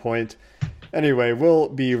some point. Anyway, we'll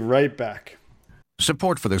be right back.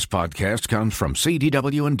 Support for this podcast comes from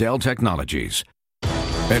CDW and Dell Technologies.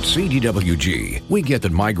 At CDWG, we get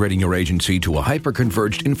that migrating your agency to a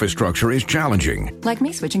hyper-converged infrastructure is challenging. Like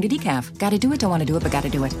me switching to decaf. Gotta do it, don't want to do it, but gotta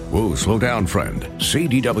do it. Whoa, slow down, friend.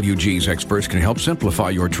 CDWG's experts can help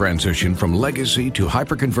simplify your transition from legacy to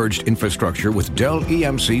hyper-converged infrastructure with Dell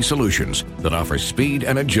EMC solutions that offer speed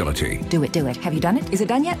and agility. Do it, do it. Have you done it? Is it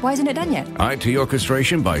done yet? Why isn't it done yet? IT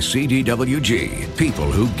orchestration by CDWG. People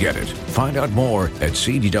who get it. Find out more at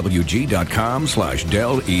cdwg.com/Dell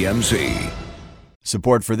EMC.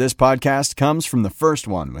 Support for this podcast comes from The First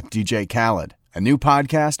One with DJ Khaled, a new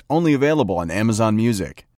podcast only available on Amazon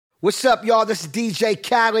Music. What's up, y'all? This is DJ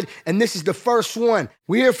Khaled, and this is The First One.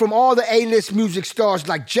 We hear from all the A-list music stars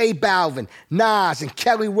like J Balvin, Nas, and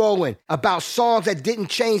Kelly Rowland about songs that didn't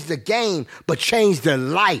change the game, but changed their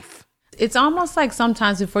life. It's almost like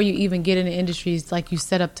sometimes before you even get in the industry, it's like you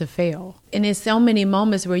set up to fail. And there's so many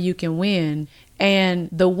moments where you can win. And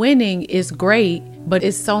the winning is great, but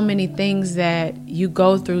it's so many things that you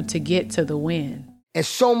go through to get to the win. And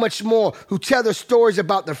so much more, who tell their stories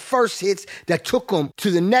about their first hits that took them to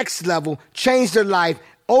the next level, changed their life,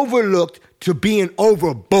 overlooked to being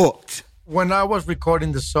overbooked. When I was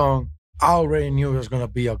recording the song, I already knew it was going to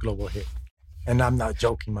be a global hit. And I'm not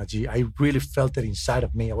joking, my G. I really felt it inside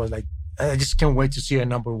of me. I was like, I just can't wait to see it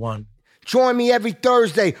number one. Join me every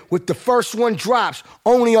Thursday with The First One drops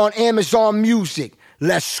only on Amazon Music.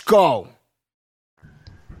 Let's go.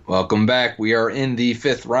 Welcome back. We are in the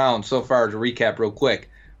 5th round. So far, to recap real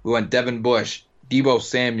quick, we went Devin Bush, Deebo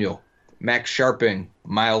Samuel, Max Sharping,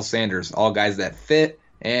 Miles Sanders, all guys that fit,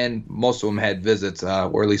 and most of them had visits,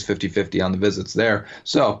 or at least 50-50 on the visits there.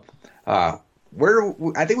 So, I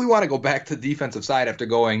think we want to go back to the defensive side after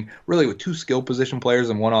going really with 2 skill position players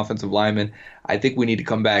and 1 offensive lineman. I think we need to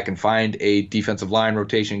come back and find a defensive line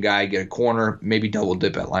rotation guy, get a corner, maybe double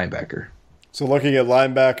dip at linebacker. So looking at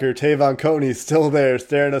linebacker, Tavon Coney's still there,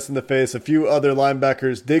 staring us in the face. A few other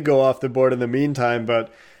linebackers did go off the board in the meantime, but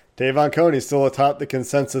Tavon Coney's still atop the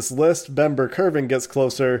consensus list. Ben Burkervin gets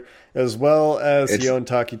closer, as well as Sion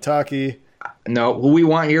Takitaki. No, who we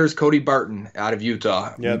want here is Cody Barton out of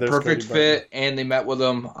Utah. Yeah, perfect fit, and they met with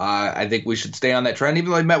him. I think we should stay on that trend. Even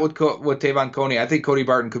though they met with Tavon Coney, I think Cody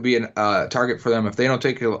Barton could be a target for them. If they don't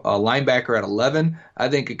take a linebacker at 11, I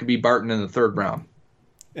think it could be Barton in the 3rd round.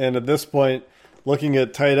 And at this point, looking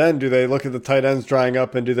at tight end, do they look at the tight ends drying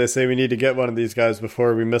up and do they say we need to get one of these guys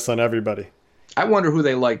before we miss on everybody? I wonder who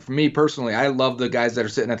they like. For me personally, I love the guys that are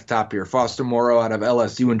sitting at the top here. Foster Moreau out of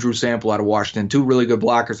LSU and Drew Sample out of Washington. 2 really good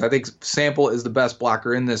blockers. I think Sample is the best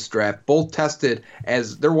blocker in this draft. Both tested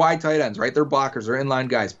as they're wide tight ends, right? They're blockers. They're inline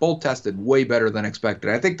guys. Both tested way better than expected.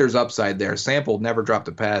 I think there's upside there. Sample never dropped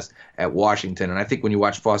a pass at Washington. And I think when you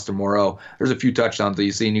watch Foster Moreau, there's a few touchdowns that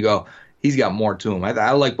you see and you go, he's got more to him.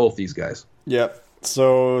 I like both these guys. Yep.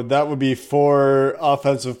 So that would be 4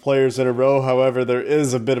 offensive players in a row. However, there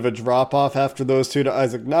is a bit of a drop-off after those 2 to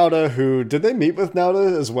Isaac Nauta, who... Did they meet with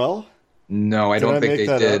Nauta as well? No, I don't think they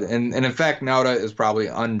did. And in fact, Nauta is probably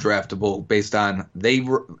undraftable based on...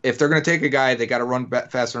 If they're going to take a guy, they got to run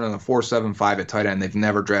faster than a 4.75 at tight end. They've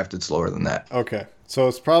never drafted slower than that. Okay. So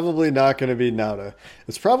it's probably not going to be Nauta.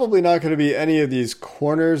 It's probably not going to be any of these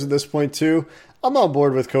corners at this point, too. I'm on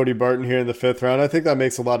board with Cody Barton here in the 5th round. I think that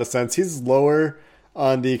makes a lot of sense. He's lower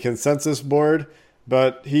on the consensus board,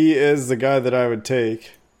 but he is the guy that I would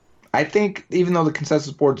take. I think even though the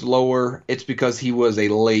consensus board's lower, it's because he was a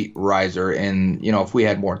late riser, and if we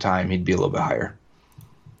had more time, he'd be a little bit higher.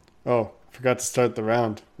 Oh, forgot to start the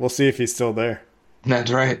round. We'll see if he's still there. That's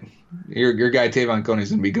right. Your guy Tavon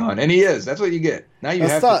Coney's gonna be gone, and he is. That's what you get. Now you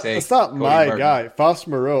have to take. That's not Cody my Barton. guy.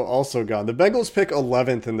 Foster Moreau also gone. The Bengals pick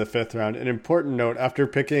 11th in the 5th round. An important note: after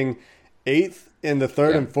picking 8th in the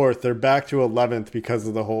 3rd and 4th, they're back to 11th because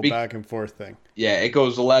of the whole back and forth thing. Yeah, it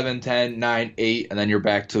goes 11, 10, 9, 8, and then you're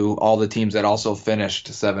back to all the teams that also finished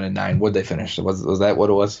 7 and 9. What'd they finish? Was that what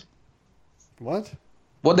it was? What?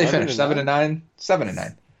 What'd they finish? 7 and 9? 7 and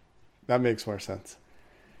 9. That makes more sense.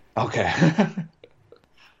 Okay.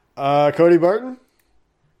 Cody Barton?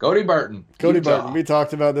 Cody Barton. Cody Barton. We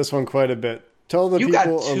talked about this one quite a bit. Tell the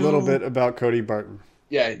people a little bit about Cody Barton.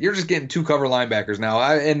 Yeah, you're just getting 2 cover linebackers now.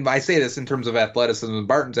 I say this in terms of athleticism.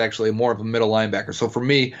 Barton's actually more of a middle linebacker. So for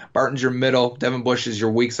me, Barton's your middle. Devin Bush is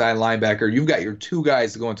your weak side linebacker. You've got your 2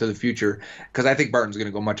 guys to go into the future because I think Barton's going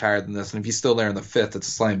to go much higher than this. And if he's still there in the 5th, it's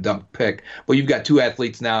a slam dunk pick. But you've got 2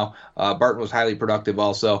 athletes now. Barton was highly productive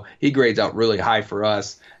also. He grades out really high for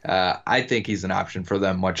us. I think he's an option for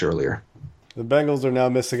them much earlier. The Bengals are now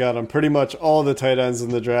missing out on pretty much all the tight ends in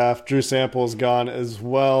the draft. Drew Sample's gone as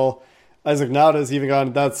well. Isaac Nauta's even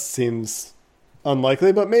gone. That seems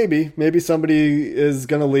unlikely, but maybe somebody is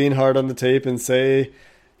going to lean hard on the tape and say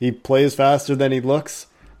he plays faster than he looks.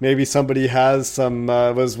 Maybe somebody has some.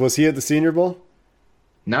 Was he at the Senior Bowl?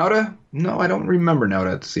 Nauta? No, I don't remember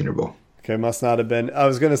Nauta at the Senior Bowl. Okay, must not have been. I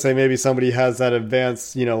was going to say maybe somebody has that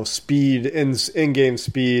advanced, speed in-game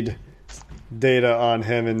speed data on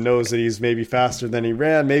him and knows that he's maybe faster than he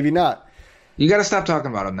ran. Maybe not. You got to stop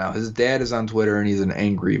talking about him now. His dad is on Twitter and he's an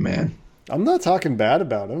angry man. I'm not talking bad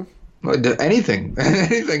about him. Anything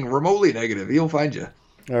remotely negative, he'll find you.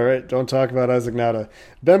 All right, don't talk about Isaac Nauta.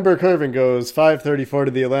 Ben Burke-Irvin goes 534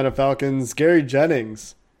 to the Atlanta Falcons. Gary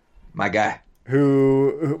Jennings, my guy.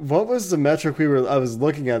 What was the metric I was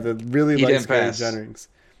looking at that really likes Gary Jennings?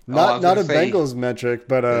 Not a Bengals metric,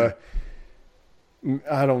 but I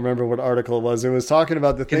don't remember what article it was. It was talking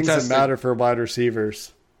about the things that matter for wide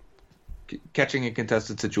receivers. Catching in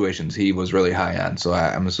contested situations, he was really high on, so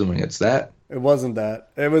I'm assuming it's that. It wasn't that.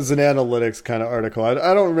 It was an analytics kind of article. I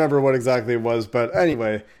don't remember what exactly it was, but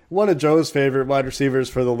anyway, one of Joe's favorite wide receivers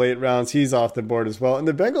for the late rounds, he's off the board as well. And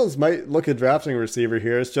the Bengals might look at drafting a receiver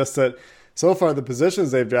here. It's just that so far the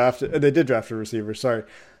positions they've drafted, they did draft a receiver, sorry.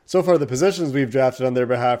 So far the positions we've drafted on their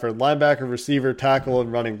behalf are linebacker, receiver, tackle,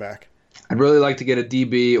 and running back. I'd really like to get a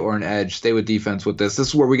DB or an edge. Stay with defense with this. This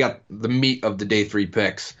is where we got the meat of the day 3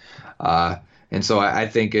 picks. And so I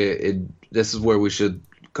think this is where we should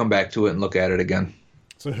come back to it and look at it again.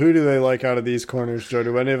 So who do they like out of these corners, Joe?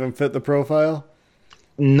 Do any of them fit the profile?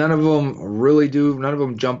 None of them really do. None of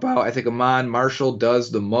them jump out. I think Amon Marshall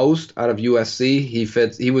does the most out of USC. He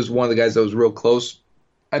fits. He was one of the guys that was real close.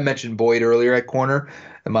 I mentioned Boyd earlier at corner.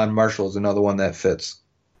 Amon Marshall is another one that fits.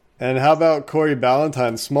 And how about Corey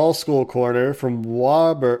Ballantyne, small school corner from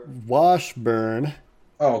Washburn?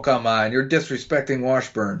 Oh, come on. You're disrespecting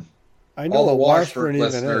Washburn. I know all the Washburn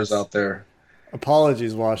listeners out there.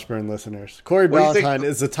 Apologies, Washburn listeners. Corey Ballantyne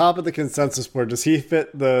is the top of the consensus board. Does he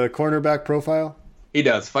fit the cornerback profile? He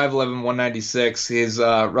does. 5'11", 196. His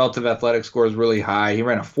relative athletic score is really high. He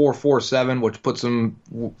ran a 4.47, which puts him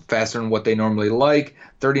faster than what they normally like.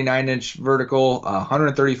 39-inch vertical,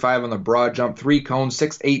 135 on the broad jump, 3 cones,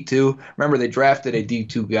 6'8", Remember, they drafted a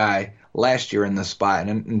D2 guy last year in this spot.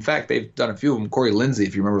 And in fact, they've done a few of them. Corey Lindsey,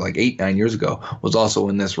 if you remember, like 8-9 years ago, was also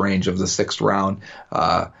in this range of the 6th round.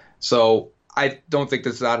 So I don't think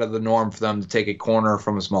this is out of the norm for them to take a corner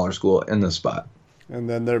from a smaller school in this spot. And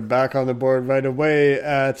then they're back on the board right away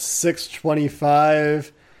at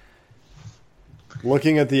 625.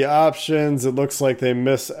 Looking at the options, it looks like they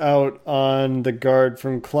miss out on the guard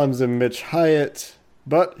from Clemson, Mitch Hyatt.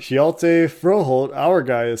 But Hjalte Froholt, our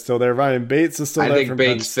guy, is still there. Ryan Bates is still there. I think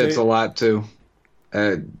Bates fits a lot too.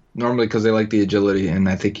 Normally because they like the agility, and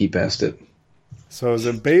I think he passed it. So is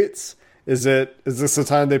it Bates? Is this the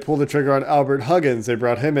time they pull the trigger on Albert Huggins? They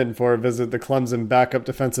brought him in for a visit, the Clemson backup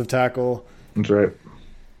defensive tackle. That's right.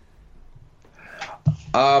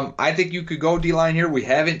 I think you could go D-line here. We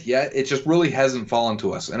haven't yet. It just really hasn't fallen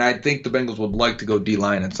to us. And I think the Bengals would like to go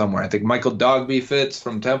D-line in somewhere. I think Michael Dogby fits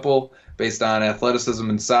from Temple based on athleticism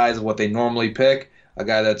and size of what they normally pick. A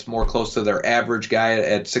guy that's more close to their average guy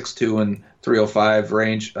at 6'2" and 305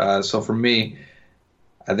 range. So for me,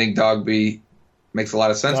 I think Dogby makes a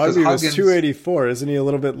lot of sense. Dogby was 284. Isn't he a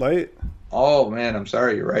little bit light? Oh, man, I'm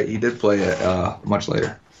sorry. You're right. He did play it much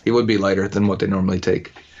later. He would be lighter than what they normally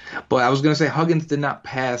take. But I was going to say Huggins did not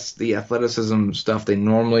pass the athleticism stuff they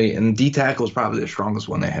normally, and D-tackle is probably the strongest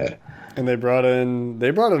one they had. And they brought in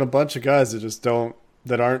a bunch of guys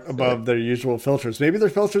that aren't above their usual filters. Maybe their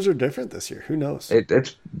filters are different this year. Who knows?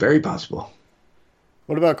 It's very possible.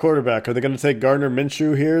 What about quarterback? Are they going to take Gardner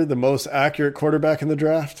Minshew here, the most accurate quarterback in the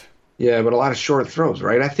draft? Yeah, but a lot of short throws,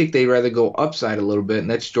 right? I think they'd rather go upside a little bit, and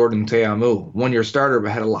that's Jordan Teamu. One-year starter,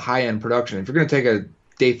 but had a high-end production. If you're going to take a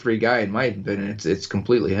day 3 guy, in my opinion, it's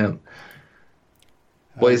completely him.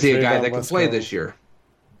 Well, is he a guy that can play this year?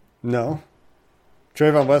 No.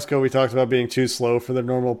 Trayvon Wesco, we talked about being too slow for their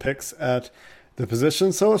normal picks at the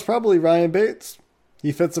position, so it's probably Ryan Bates.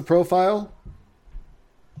 He fits the profile.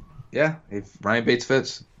 Yeah, if Ryan Bates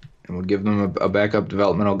fits, and we'll give them a backup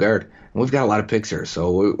developmental guard. And we've got a lot of picks here.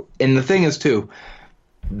 And the thing is, too,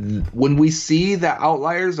 when we see the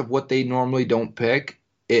outliers of what they normally don't pick,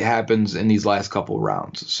 it happens in these last couple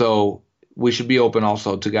rounds. So we should be open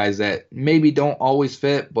also to guys that maybe don't always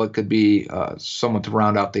fit, but could be someone to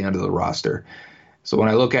round out the end of the roster. So when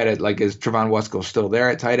I look at it, like, is Trevon Wesco still there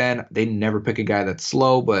at tight end? They never pick a guy that's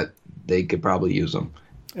slow, but they could probably use him.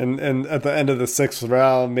 And at the end of the 6th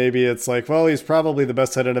round, maybe it's like, well, he's probably the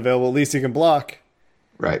best tight end available. At least he can block.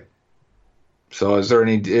 Right. So is there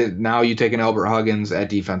any – now you take an Albert Huggins at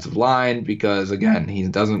defensive line because, again, he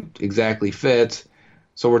doesn't exactly fit.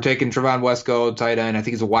 So we're taking Trevon Wesco, tight end. I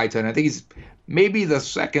think he's a wide tight end. I think he's maybe the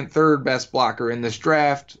second, third best blocker in this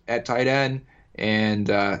draft at tight end. And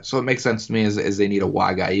so it makes sense to me as they need a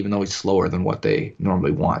Y guy, even though he's slower than what they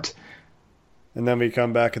normally want. And then we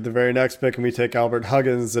come back at the very next pick and we take Albert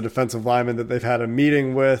Huggins, the defensive lineman that they've had a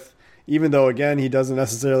meeting with. Even though, again, he doesn't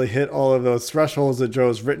necessarily hit all of those thresholds that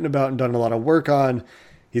Joe's written about and done a lot of work on,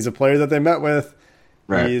 he's a player that they met with.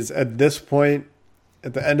 Right. He's, at this point,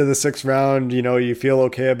 at the end of the 6th round, you feel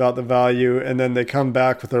okay about the value. And then they come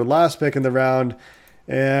back with their last pick in the round,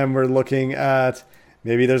 and we're looking at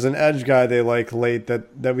maybe there's an edge guy they like late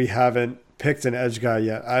that we haven't picked an edge guy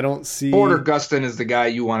yet. I don't see... Porter Gustin is the guy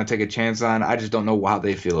you want to take a chance on. I just don't know how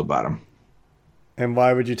they feel about him. And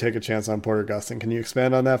why would you take a chance on Porter Gustin? Can you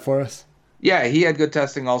expand on that for us? Yeah, he had good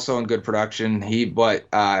testing also and good production. But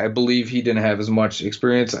I believe he didn't have as much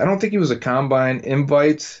experience. I don't think he was a combine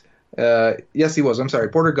invite. Yes, he was. I'm sorry,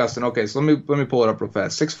 Porter Gustin. Okay, so let me pull it up real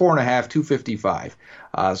fast. 6'4.5", 255.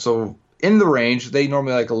 So in the range, they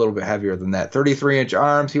normally like a little bit heavier than that. 33-inch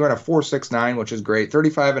arms. He ran a 4.69, which is great.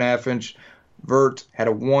 35.5-inch vert. Had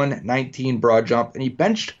a 119 broad jump, and he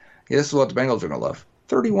benched. This is what the Bengals are gonna love.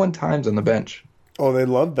 31 times on the bench. Oh, they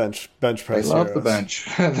love bench press. They love the bench.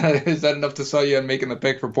 Is that enough to sell you on making the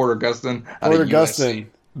pick for Porter Gustin? Porter Gustin,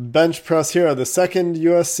 bench press hero, the second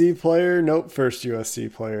USC player. Nope, first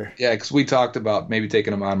USC player. Yeah, because we talked about maybe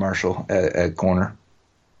taking him on Marshall at corner.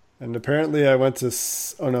 And apparently I went to,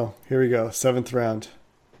 oh no, here we go, 7th round.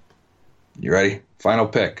 You ready? Final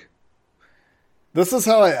pick. This is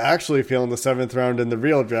how I actually feel in the 7th round in the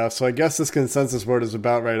real draft, so I guess this consensus board is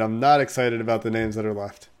about right. I'm not excited about the names that are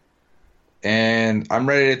left. And I'm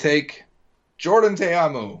ready to take Jordan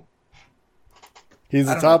Ta'amu. He's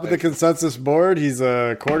the top of the consensus board. He's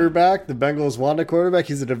a quarterback. The Bengals want a quarterback.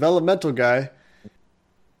 He's a developmental guy.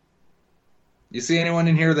 You see anyone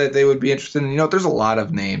in here that they would be interested in? There's a lot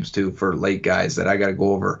of names, too, for late guys that I got to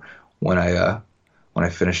go over when I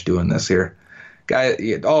finish doing this here.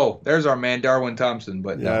 There's our man, Darwin Thompson.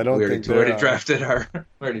 But yeah, no, we already drafted our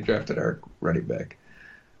running back.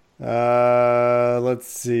 Let's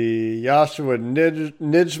see. Joshua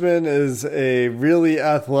Nijman is a really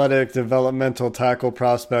athletic developmental tackle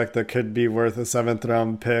prospect that could be worth a 7th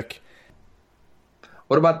round pick.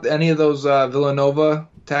 What about any of those Villanova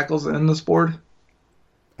tackles in this board?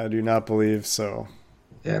 I do not believe so.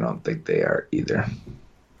 Yeah, I don't think they are either.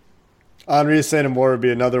 Henri St. Amour would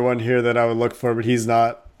be another one here that I would look for, but he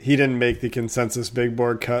didn't make the consensus big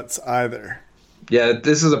board cuts either. Yeah,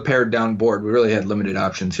 this is a pared down board. We really had limited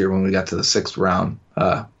options here when we got to the 6th round.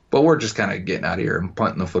 But we're just kind of getting out of here and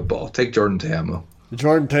punting the football. Take Jordan Ta'amu.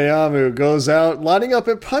 Jordan Ta'amu goes out, lining up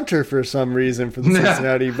at punter for some reason for the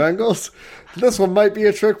Cincinnati Bengals. This one might be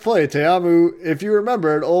a trick play. Ta'amu, if you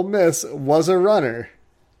remember at Ole Miss, was a runner.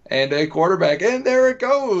 And a quarterback. And there it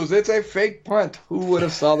goes. It's a fake punt. Who would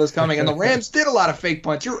have saw this coming? And the Rams did a lot of fake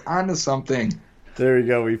punts. You're onto something. There we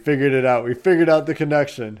go. We figured it out. We figured out the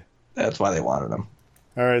connection. That's why they wanted him.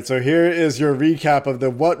 All right, so here is your recap of the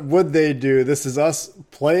what would they do. This is us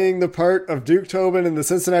playing the part of Duke Tobin in the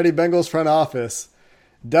Cincinnati Bengals front office.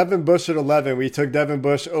 Devin Bush at 11. We took Devin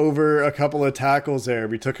Bush over a couple of tackles there.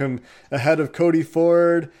 We took him ahead of Cody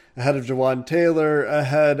Ford, ahead of Jawan Taylor,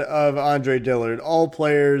 ahead of Andre Dillard. All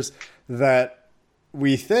players that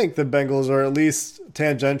we think the Bengals are at least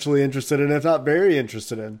tangentially interested in, if not very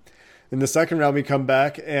interested in. In the 2nd round, we come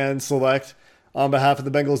back and select, on behalf of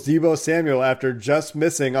the Bengals, Deebo Samuel after just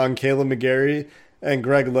missing on Caleb McGarry and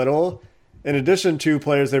Greg Little. In addition to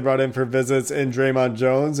players they brought in for visits in Draymond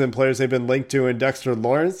Jones and players they've been linked to in Dexter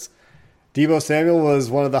Lawrence, Deebo Samuel was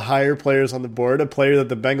one of the higher players on the board, a player that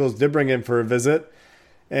the Bengals did bring in for a visit.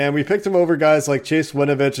 And we picked him over guys like Chase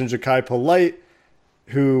Winovich and Ja'Kai Polite,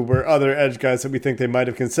 who were other edge guys that we think they might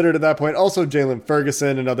have considered at that point. Also Jalen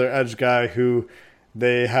Ferguson, another edge guy who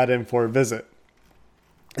they had in for a visit.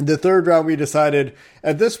 In the 3rd round, we decided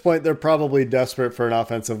at this point they're probably desperate for an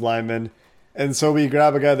offensive lineman. And so we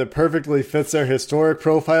grab a guy that perfectly fits their historic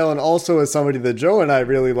profile and also is somebody that Joe and I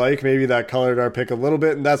really like. Maybe that colored our pick a little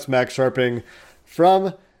bit, and that's Max Sharping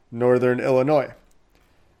from Northern Illinois.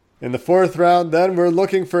 In the fourth round, then, we're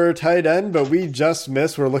looking for a tight end, but we just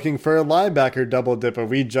missed. We're looking for a linebacker double dip, but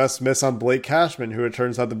we just missed on Blake Cashman, who it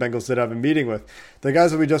turns out the Bengals did have a meeting with. The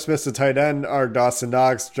guys that we just missed a tight end are Dawson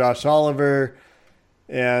Knox, Josh Oliver,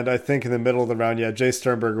 and I think in the middle of the round, Jay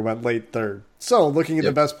Sternberger went late third. So, looking at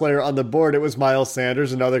the best player on the board, it was Miles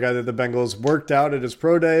Sanders, another guy that the Bengals worked out at his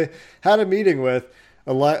pro day, had a meeting with,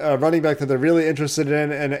 a running back that they're really interested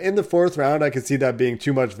in. And in the fourth round, I could see that being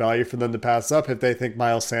too much value for them to pass up if they think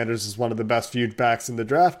Miles Sanders is one of the best viewed backs in the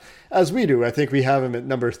draft, as we do. I think we have him at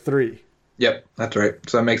number 3. Yep, that's right.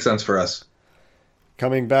 So that makes sense for us.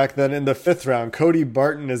 Coming back then in the fifth round, Cody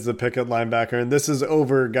Barton is the pick at linebacker, and this is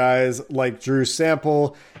over guys like Drew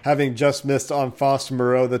Sample, having just missed on Foster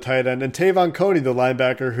Moreau, the tight end, and Tavon Coney, the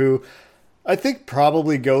linebacker, who I think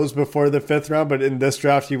probably goes before the fifth round, but in this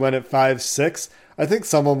draft he went at 5'6". I think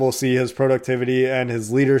someone will see his productivity and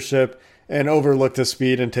his leadership and overlook his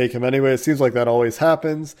speed and take him anyway. It seems like that always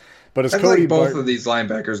happens. But as Cody both of these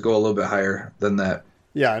linebackers go a little bit higher than that.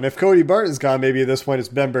 Yeah, and if Cody Barton's gone, maybe at this point it's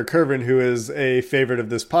Ben Burkervin, who is a favorite of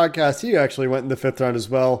this podcast. He actually went in the fifth round as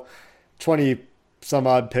well,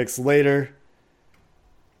 20-some-odd picks later.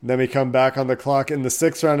 Then we come back on the clock in the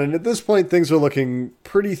sixth round, and at this point, things are looking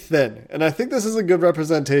pretty thin. And I think this is a good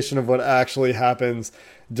representation of what actually happens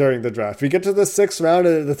during the draft. We get to the sixth round,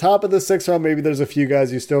 and at the top of the sixth round, maybe there's a few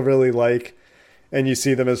guys you still really like, and you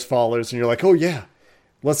see them as fallers, and you're like, oh yeah,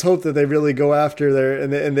 let's hope that they really go after their,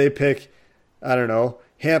 and they pick, I don't know,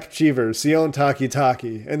 Hamp Cheever, Sion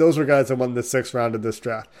Taki, and those were guys that won the sixth round of this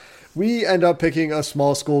draft. We end up picking a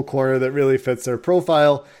small school corner that really fits their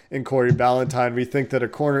profile in Corey Ballantyne. We think that a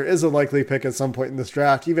corner is a likely pick at some point in this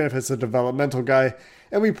draft, even if it's a developmental guy,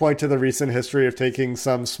 and we point to the recent history of taking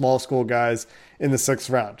some small school guys in the sixth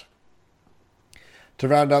round. To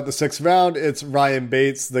round out the sixth round, it's Ryan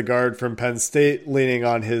Bates, the guard from Penn State, leaning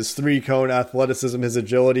on his three-cone athleticism, his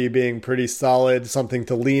agility being pretty solid, something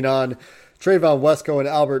to lean on. Trayvon Wesco and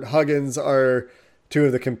Albert Huggins are two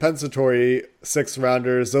of the compensatory sixth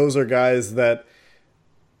rounders. Those are guys that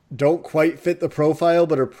don't quite fit the profile,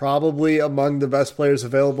 but are probably among the best players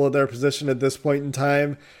available at their position at this point in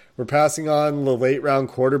time. We're passing on the late round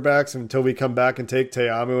quarterbacks until we come back and take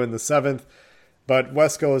Te'amu in the seventh. But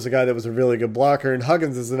Wesco is a guy that was a really good blocker, and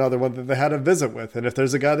Huggins is another one that they had a visit with. And if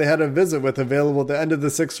there's a guy they had a visit with available at the end of the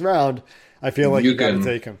sixth round, I feel like you got to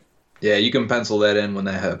take him. Yeah, you can pencil that in when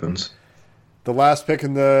that happens. The last pick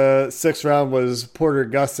in the sixth round was Porter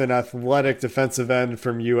Gustin, athletic defensive end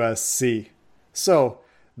from USC. So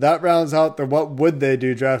that rounds out the what would they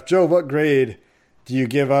do draft. Joe, what grade do you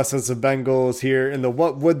give us as the Bengals here in the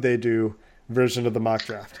what would they do version of the mock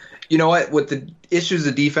draft? You know what? With the issues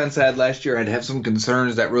the defense had last year, I'd have some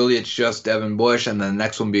concerns that really it's just Devin Bush and then the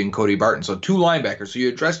next one being Cody Barton. So 2 linebackers. So you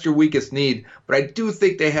addressed your weakest need, but I do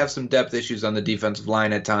think they have some depth issues on the defensive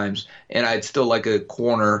line at times, and I'd still like a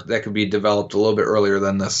corner that could be developed a little bit earlier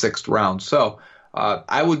than the sixth round. So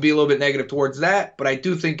I would be a little bit negative towards that, but I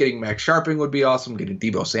do think getting Max Sharping would be awesome. Getting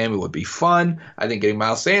Deebo Samuel would be fun. I think getting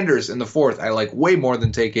Miles Sanders in the fourth I like way more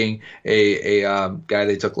than taking a guy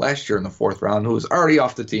they took last year in the fourth round who was already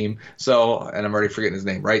off the team. So, and I'm already forgetting his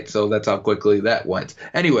name, right? So that's how quickly that went.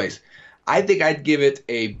 Anyways, I think I'd give it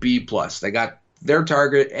a B+. They got their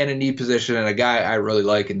target and a need position and a guy I really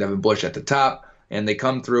like in Devin Bush at the top. And they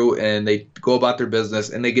come through and they go about their business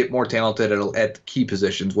and they get more talented at key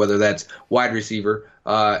positions, whether that's wide receiver,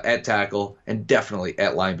 at tackle, and definitely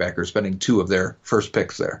at linebacker, spending 2 of their first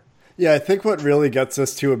picks there. Yeah, I think what really gets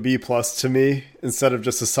us to a B+ to me, instead of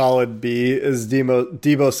just a solid B, is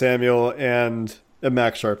Deebo Samuel and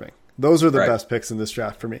Max Sharping. Those are the best picks in this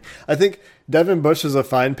draft for me. I think Devin Bush is a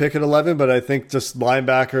fine pick at 11, but I think just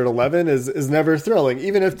linebacker at 11 is never thrilling.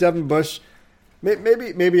 Even if Devin Bush,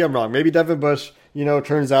 maybe I'm wrong. Maybe Devin Bush,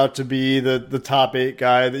 turns out to be the top 8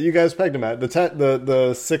 guy that you guys pegged him at.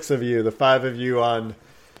 The 6 of you, the 5 of you on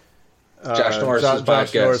Josh Norris's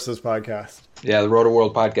podcast. Yeah, the Roto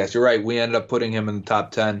World podcast. You're right. We ended up putting him in the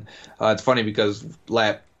top 10. It's funny because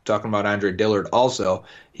talking about Andre Dillard also,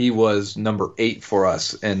 he was number 8 for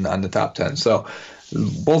us on the top 10. So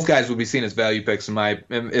both guys would be seen as value picks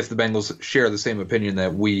if the Bengals share the same opinion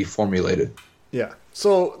that we formulated. Yeah.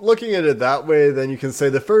 So looking at it that way, then you can say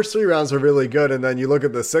the first 3 rounds are really good, and then you look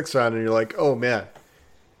at the 6th round and you're like, oh man,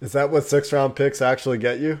 is that what 6th round picks actually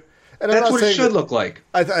get you? And that's what it should look like.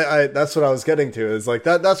 I that's what I was getting to, is like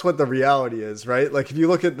that's what the reality is, right? Like if you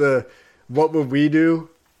look at the what would we do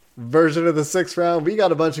version of the 6th round, we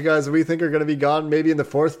got a bunch of guys that we think are going to be gone maybe in the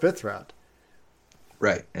 4th, 5th round.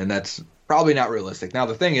 Right. And that's probably not realistic. Now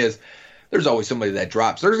the thing is, there's always somebody that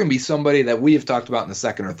drops. There's going to be somebody that we have talked about in the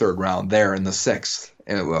 2nd or 3rd round there in the 6th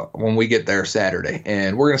when we get there Saturday.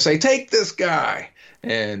 And we're going to say, take this guy.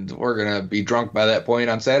 and we're going to be drunk by that point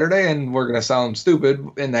on Saturday, and we're going to sound stupid,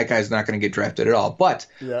 and that guy's not going to get drafted at all. But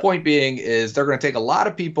point being is they're going to take a lot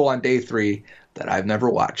of people on day 3 that I've never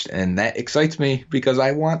watched, and that excites me because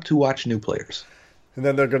I want to watch new players. And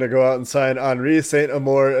then they're going to go out and sign Henri St.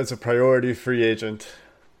 Amour as a priority free agent.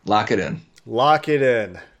 Lock it in. Lock it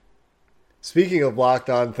in. Speaking of locked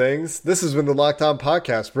on things, this has been the Locked On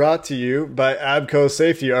Podcast, brought to you by Abco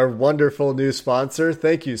Safety, our wonderful new sponsor.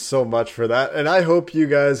 Thank you so much for that. And I hope you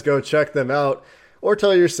guys go check them out or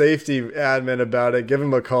tell your safety admin about it. Give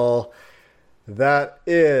them a call. That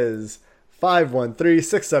is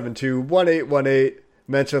 513-672-1818.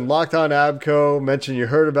 Mention Locked On Abco. Mention you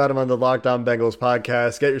heard about them on the Locked On Bengals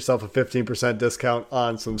podcast. Get yourself a 15% discount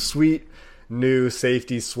on some sweet new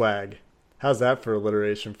safety swag. How's that for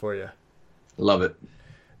alliteration for you? Love it.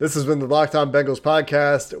 This has been the Locked On Bengals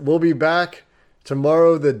podcast. We'll be back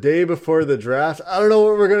tomorrow, the day before the draft. I don't know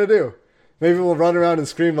what we're going to do. Maybe we'll run around and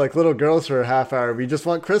scream like little girls for a half hour. We just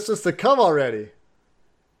want Christmas to come already.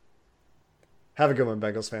 Have a good one,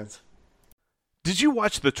 Bengals fans. Did you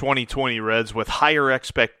watch the 2020 Reds with higher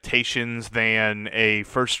expectations than a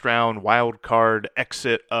first-round wild card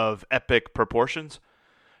exit of epic proportions?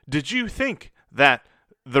 Did you think that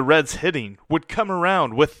the Reds hitting would come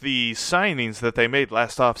around with the signings that they made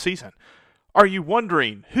last offseason? Are you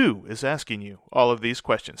wondering who is asking you all of these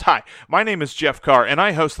questions? Hi, my name is Jeff Carr, and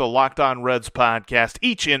I host the Locked On Reds podcast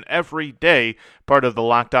each and every day, part of the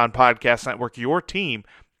Locked On Podcast Network, your team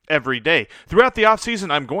every day. Throughout the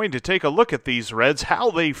offseason, I'm going to take a look at these Reds,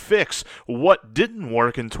 how they fix what didn't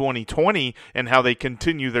work in 2020, and how they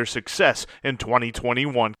continue their success in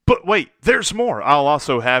 2021. But wait, there's more. I'll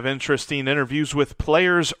also have interesting interviews with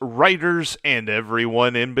players, writers, and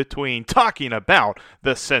everyone in between talking about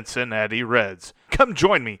the Cincinnati Reds. Come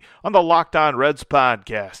join me on the Locked On Reds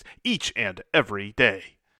podcast each and every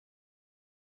day.